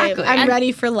again. Exactly. I'm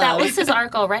ready for love. That was his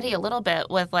arc already a little bit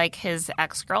with like his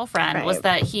ex-girlfriend was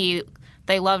that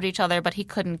they loved each other, but he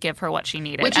couldn't give her what she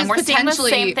needed. Which and is we're seeing the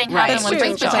same thing happen with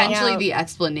Rachel. Potentially the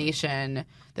explanation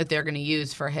that they're going to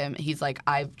use for him. He's like,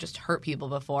 I've just hurt people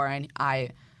before, and I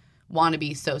want to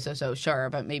be so sure,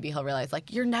 but maybe he'll realize,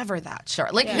 like, you're never that sure.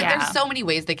 Like, there's so many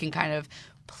ways they can kind of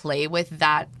play with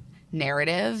that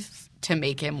narrative to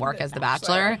make him work as the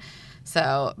Bachelor.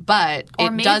 So, but or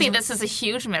maybe this is a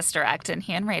huge misdirect, and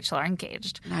he and Rachel are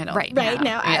engaged now.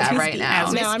 Now,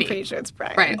 I'm pretty sure it's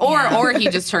Brian. Right, or he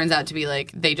just turns out to be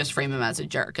like they just frame him as a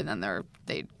jerk, and then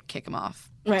they kick him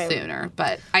off sooner.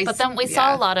 But then we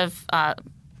saw a lot of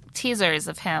teasers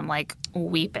of him like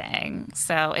weeping,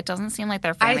 so it doesn't seem like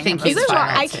they're framing him as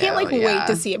I can't wait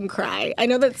to see him cry. I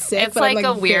know that's sick. It's but like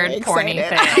I'm, a weird porny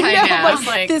thing. I know.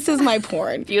 Like, this is my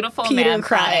porn. Beautiful Peter man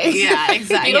crying. Yeah,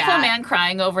 exactly. Beautiful man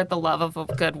crying over the love of a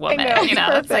good woman.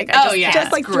 It's like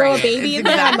just like throw a baby in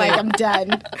there. I'm like, I'm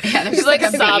done. Yeah, he's like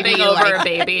sobbing over a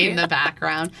baby in the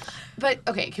background. But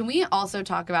okay, can we also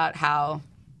talk about how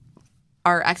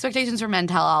our expectations for Men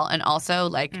Tell All, and also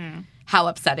like how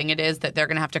upsetting it is that they're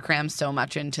going to have to cram so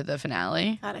much into the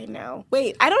finale? God, I know.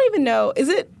 Wait, I don't even know.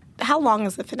 How long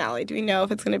is the finale? Do we know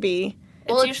if it's going to be?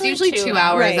 Well, it's usually 2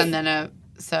 hours, and then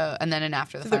an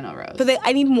after the final rose. But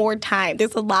I need more time.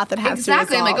 There's a lot that has to be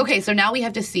resolved. I'm like, okay, so now we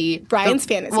have to see Brian's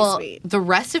fantasy suite. The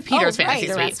rest of Peter's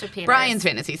fantasy suite. Brian's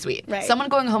fantasy suite. Right. Someone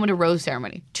going home at a rose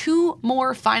ceremony. 2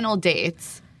 more final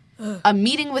dates. A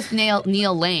meeting with Neil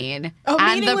Lane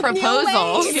and the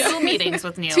proposals. 2 meetings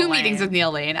with Neil Lane. 2 meetings with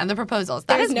Neil Lane and the proposals.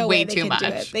 That is way too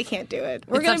much. They can't do it.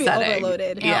 We're going to be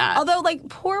overloaded. Yeah. Although, like,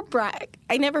 poor Brian.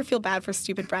 I never feel bad for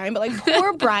stupid Brian, but, like,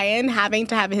 poor Brian having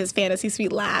to have his fantasy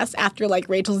suite last after, like,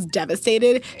 Rachel's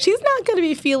devastated. She's not going to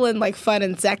be feeling, like, fun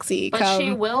and sexy. But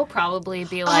she will probably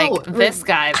be like, this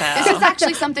guy, though. This is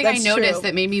actually something I noticed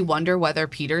that made me wonder whether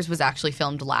Peter's was actually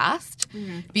filmed last.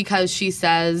 Because she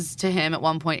says to him at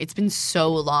one point, it's been so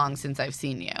long since I've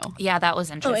seen you. Yeah, that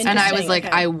was interesting. And I was like,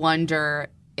 I wonder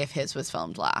if his was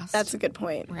filmed last. That's a good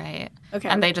point. Right. Okay.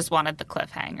 And they just wanted the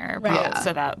cliffhanger,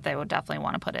 so that they would definitely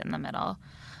want to put it in the middle.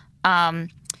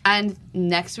 And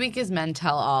next week is Men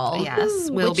Tell All.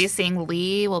 Yes. We'll be seeing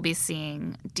Lee. We'll be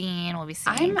seeing Dean. We'll be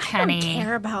seeing Kenny. I don't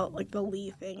care about like the Lee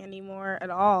thing anymore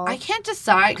at all. I can't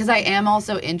decide because I am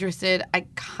also interested. I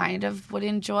kind of would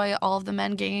enjoy all of the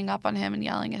men ganging up on him and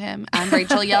yelling at him and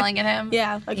Rachel yelling at him.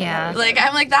 Yeah. Like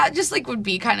I'm like that just like would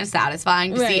be kind of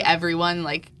satisfying to see everyone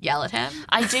like yell at him.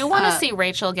 I do want to see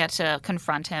Rachel get to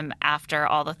confront him after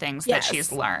all the things that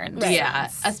she's learned. Right.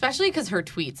 Yeah. Especially because her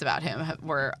tweets about him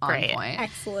were on point.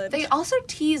 Excellent. They also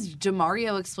teased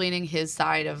DeMario explaining his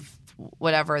side of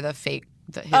whatever his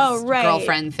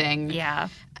girlfriend thing. Yeah.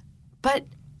 But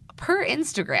per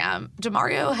Instagram,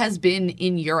 DeMario has been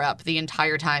in Europe the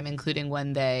entire time, including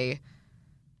when they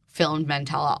filmed Men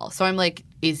Tell All. So I'm like,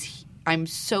 I'm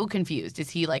so confused. Is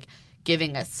he like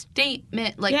giving a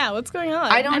statement? Like, yeah, what's going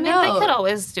on? I don't know. They could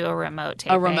always do a remote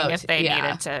taping if they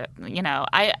needed to. You know,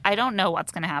 I don't know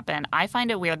what's going to happen. I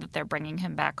find it weird that they're bringing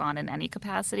him back on in any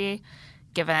capacity,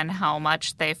 given how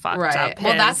much they fucked up.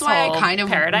 Well, that's why I kind of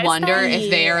wonder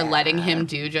if they are letting Yeah. him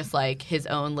do just like his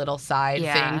own little side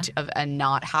thing and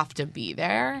not have to be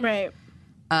there. Right.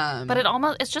 But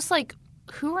it's just like,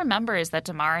 who remembers that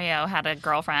DeMario had a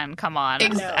girlfriend come on?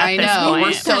 I know.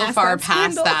 We're so far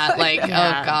past that. Like, oh,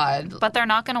 God. But they're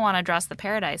not going to want to address the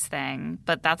Paradise thing.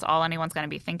 But that's all anyone's going to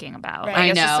be thinking about. Right.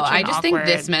 I know. I just think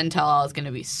this Men Tell All is going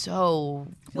to be so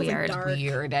weird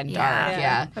and dark.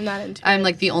 Yeah. I'm not into it. I'm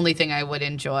like, the only thing I would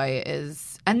enjoy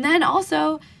is... And then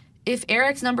also... If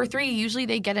Eric's number 3, usually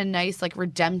they get a nice, like,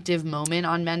 redemptive moment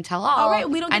on Men Tell All. Oh, right.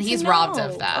 We don't get and to he's know. robbed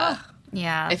of that.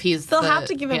 Yeah. If he's They'll have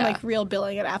to give him like real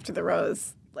billing at After the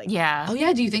Rose Yeah. Oh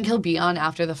yeah. Do you think he'll be on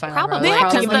after the final? Probably.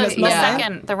 Rose? Because the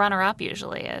second, the runner-up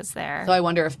usually is there. So I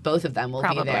wonder if both of them will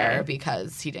be there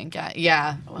because he didn't get.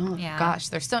 Yeah. Oh, gosh,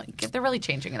 they're really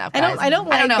changing it up. Guys. I don't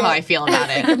know how I feel about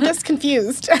it. I'm just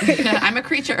confused. I'm a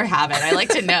creature of habit. I like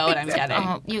to know what I'm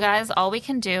getting. You guys, all we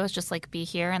can do is just be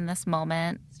here in this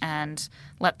moment and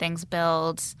let things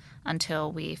build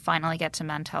until we finally get to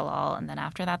Men Tell All, and then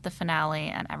after that the finale,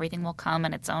 and everything will come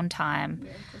in its own time.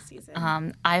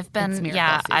 I've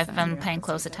been paying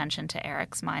close attention to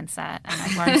Eric's mindset, and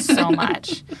I've learned so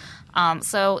much.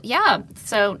 So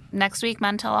next week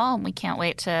Men Tell All, and we can't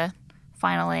wait to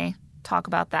finally talk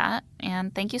about that.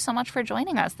 And thank you so much for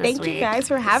joining us this week. Thank you guys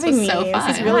for having me. So fun.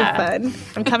 This is really fun.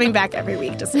 I'm coming back every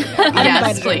week to see that.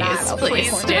 Yes,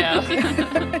 please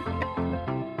do.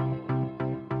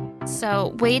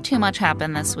 So way too much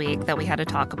happened this week that we had to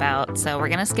talk about. So we're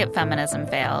going to skip feminism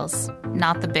fails.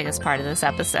 Not the biggest part of this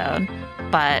episode,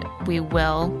 but we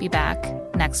will be back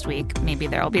next week. Maybe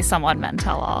there will be someone Men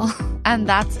Tell All. And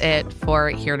that's it for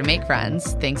Here to Make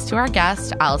Friends. Thanks to our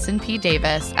guest, Allison P.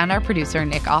 Davis, and our producer,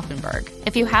 Nick Offenberg.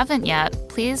 If you haven't yet,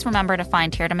 please remember to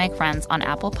find Here to Make Friends on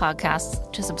Apple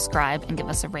Podcasts to subscribe and give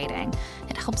us a rating.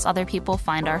 It helps other people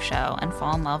find our show and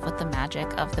fall in love with the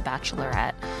magic of The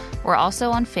Bachelorette. We're also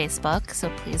on Facebook,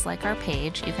 so please like our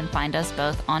page. You can find us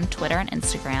both on Twitter and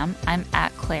Instagram. I'm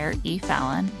at Claire E.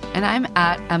 Fallon. And I'm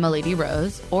at Emmalady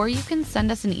Rose. Or you can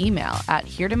send us an email at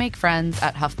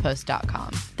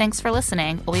heretomakefriends@huffpost.com. Thanks for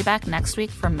listening. We'll be back next week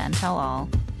for Men Tell All.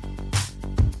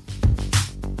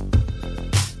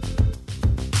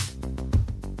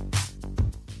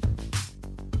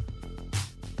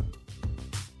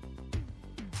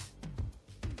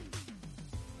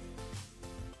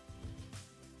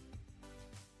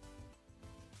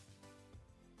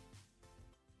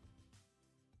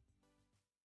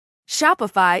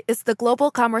 Shopify is the global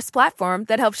commerce platform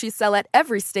that helps you sell at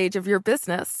every stage of your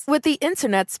business. With the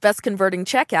internet's best converting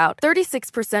checkout,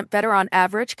 36% better on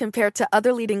average compared to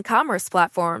other leading commerce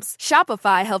platforms,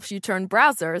 Shopify helps you turn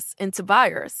browsers into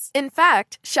buyers. In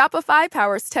fact, Shopify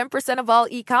powers 10% of all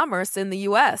e-commerce in the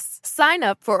U.S. Sign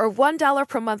up for a $1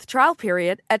 per month trial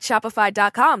period at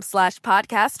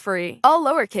shopify.com/podcastfree. All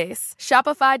lowercase,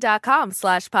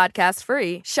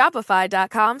 shopify.com/podcastfree,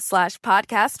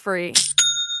 shopify.com/podcastfree.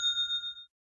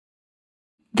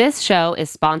 This show is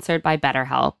sponsored by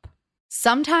BetterHelp.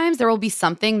 Sometimes there will be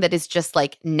something that is just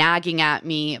nagging at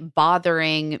me,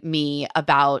 bothering me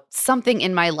about something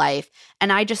in my life,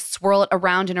 and I just swirl it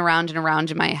around and around and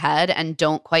around in my head and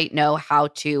don't quite know how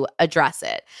to address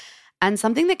it. And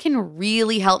something that can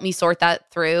really help me sort that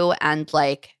through and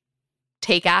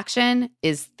take action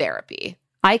is therapy.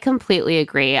 I completely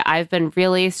agree. I've been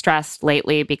really stressed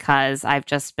lately because I've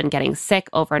just been getting sick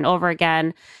over and over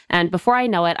again. And before I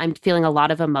know it, I'm feeling a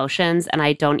lot of emotions and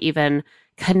I don't even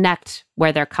connect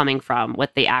where they're coming from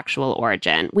with the actual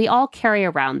origin. We all carry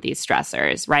around these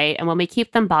stressors, right? And when we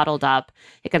keep them bottled up,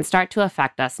 it can start to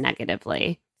affect us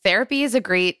negatively. Therapy is a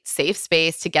great, safe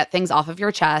space to get things off of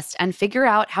your chest and figure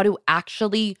out how to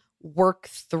actually work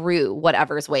through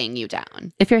whatever's weighing you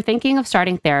down. If you're thinking of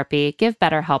starting therapy, give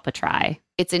BetterHelp a try.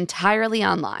 It's entirely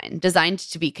online, designed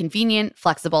to be convenient,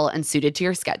 flexible, and suited to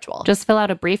your schedule. Just fill out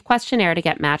a brief questionnaire to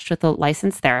get matched with a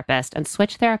licensed therapist and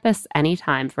switch therapists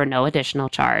anytime for no additional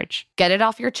charge. Get it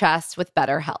off your chest with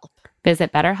BetterHelp.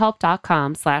 Visit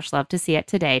BetterHelp.com/LoveToSeeIt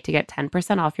today to get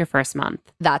 10% off your first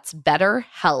month. That's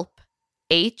BetterHelp,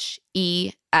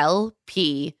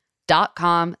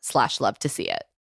 HELP.com/LoveToSeeIt.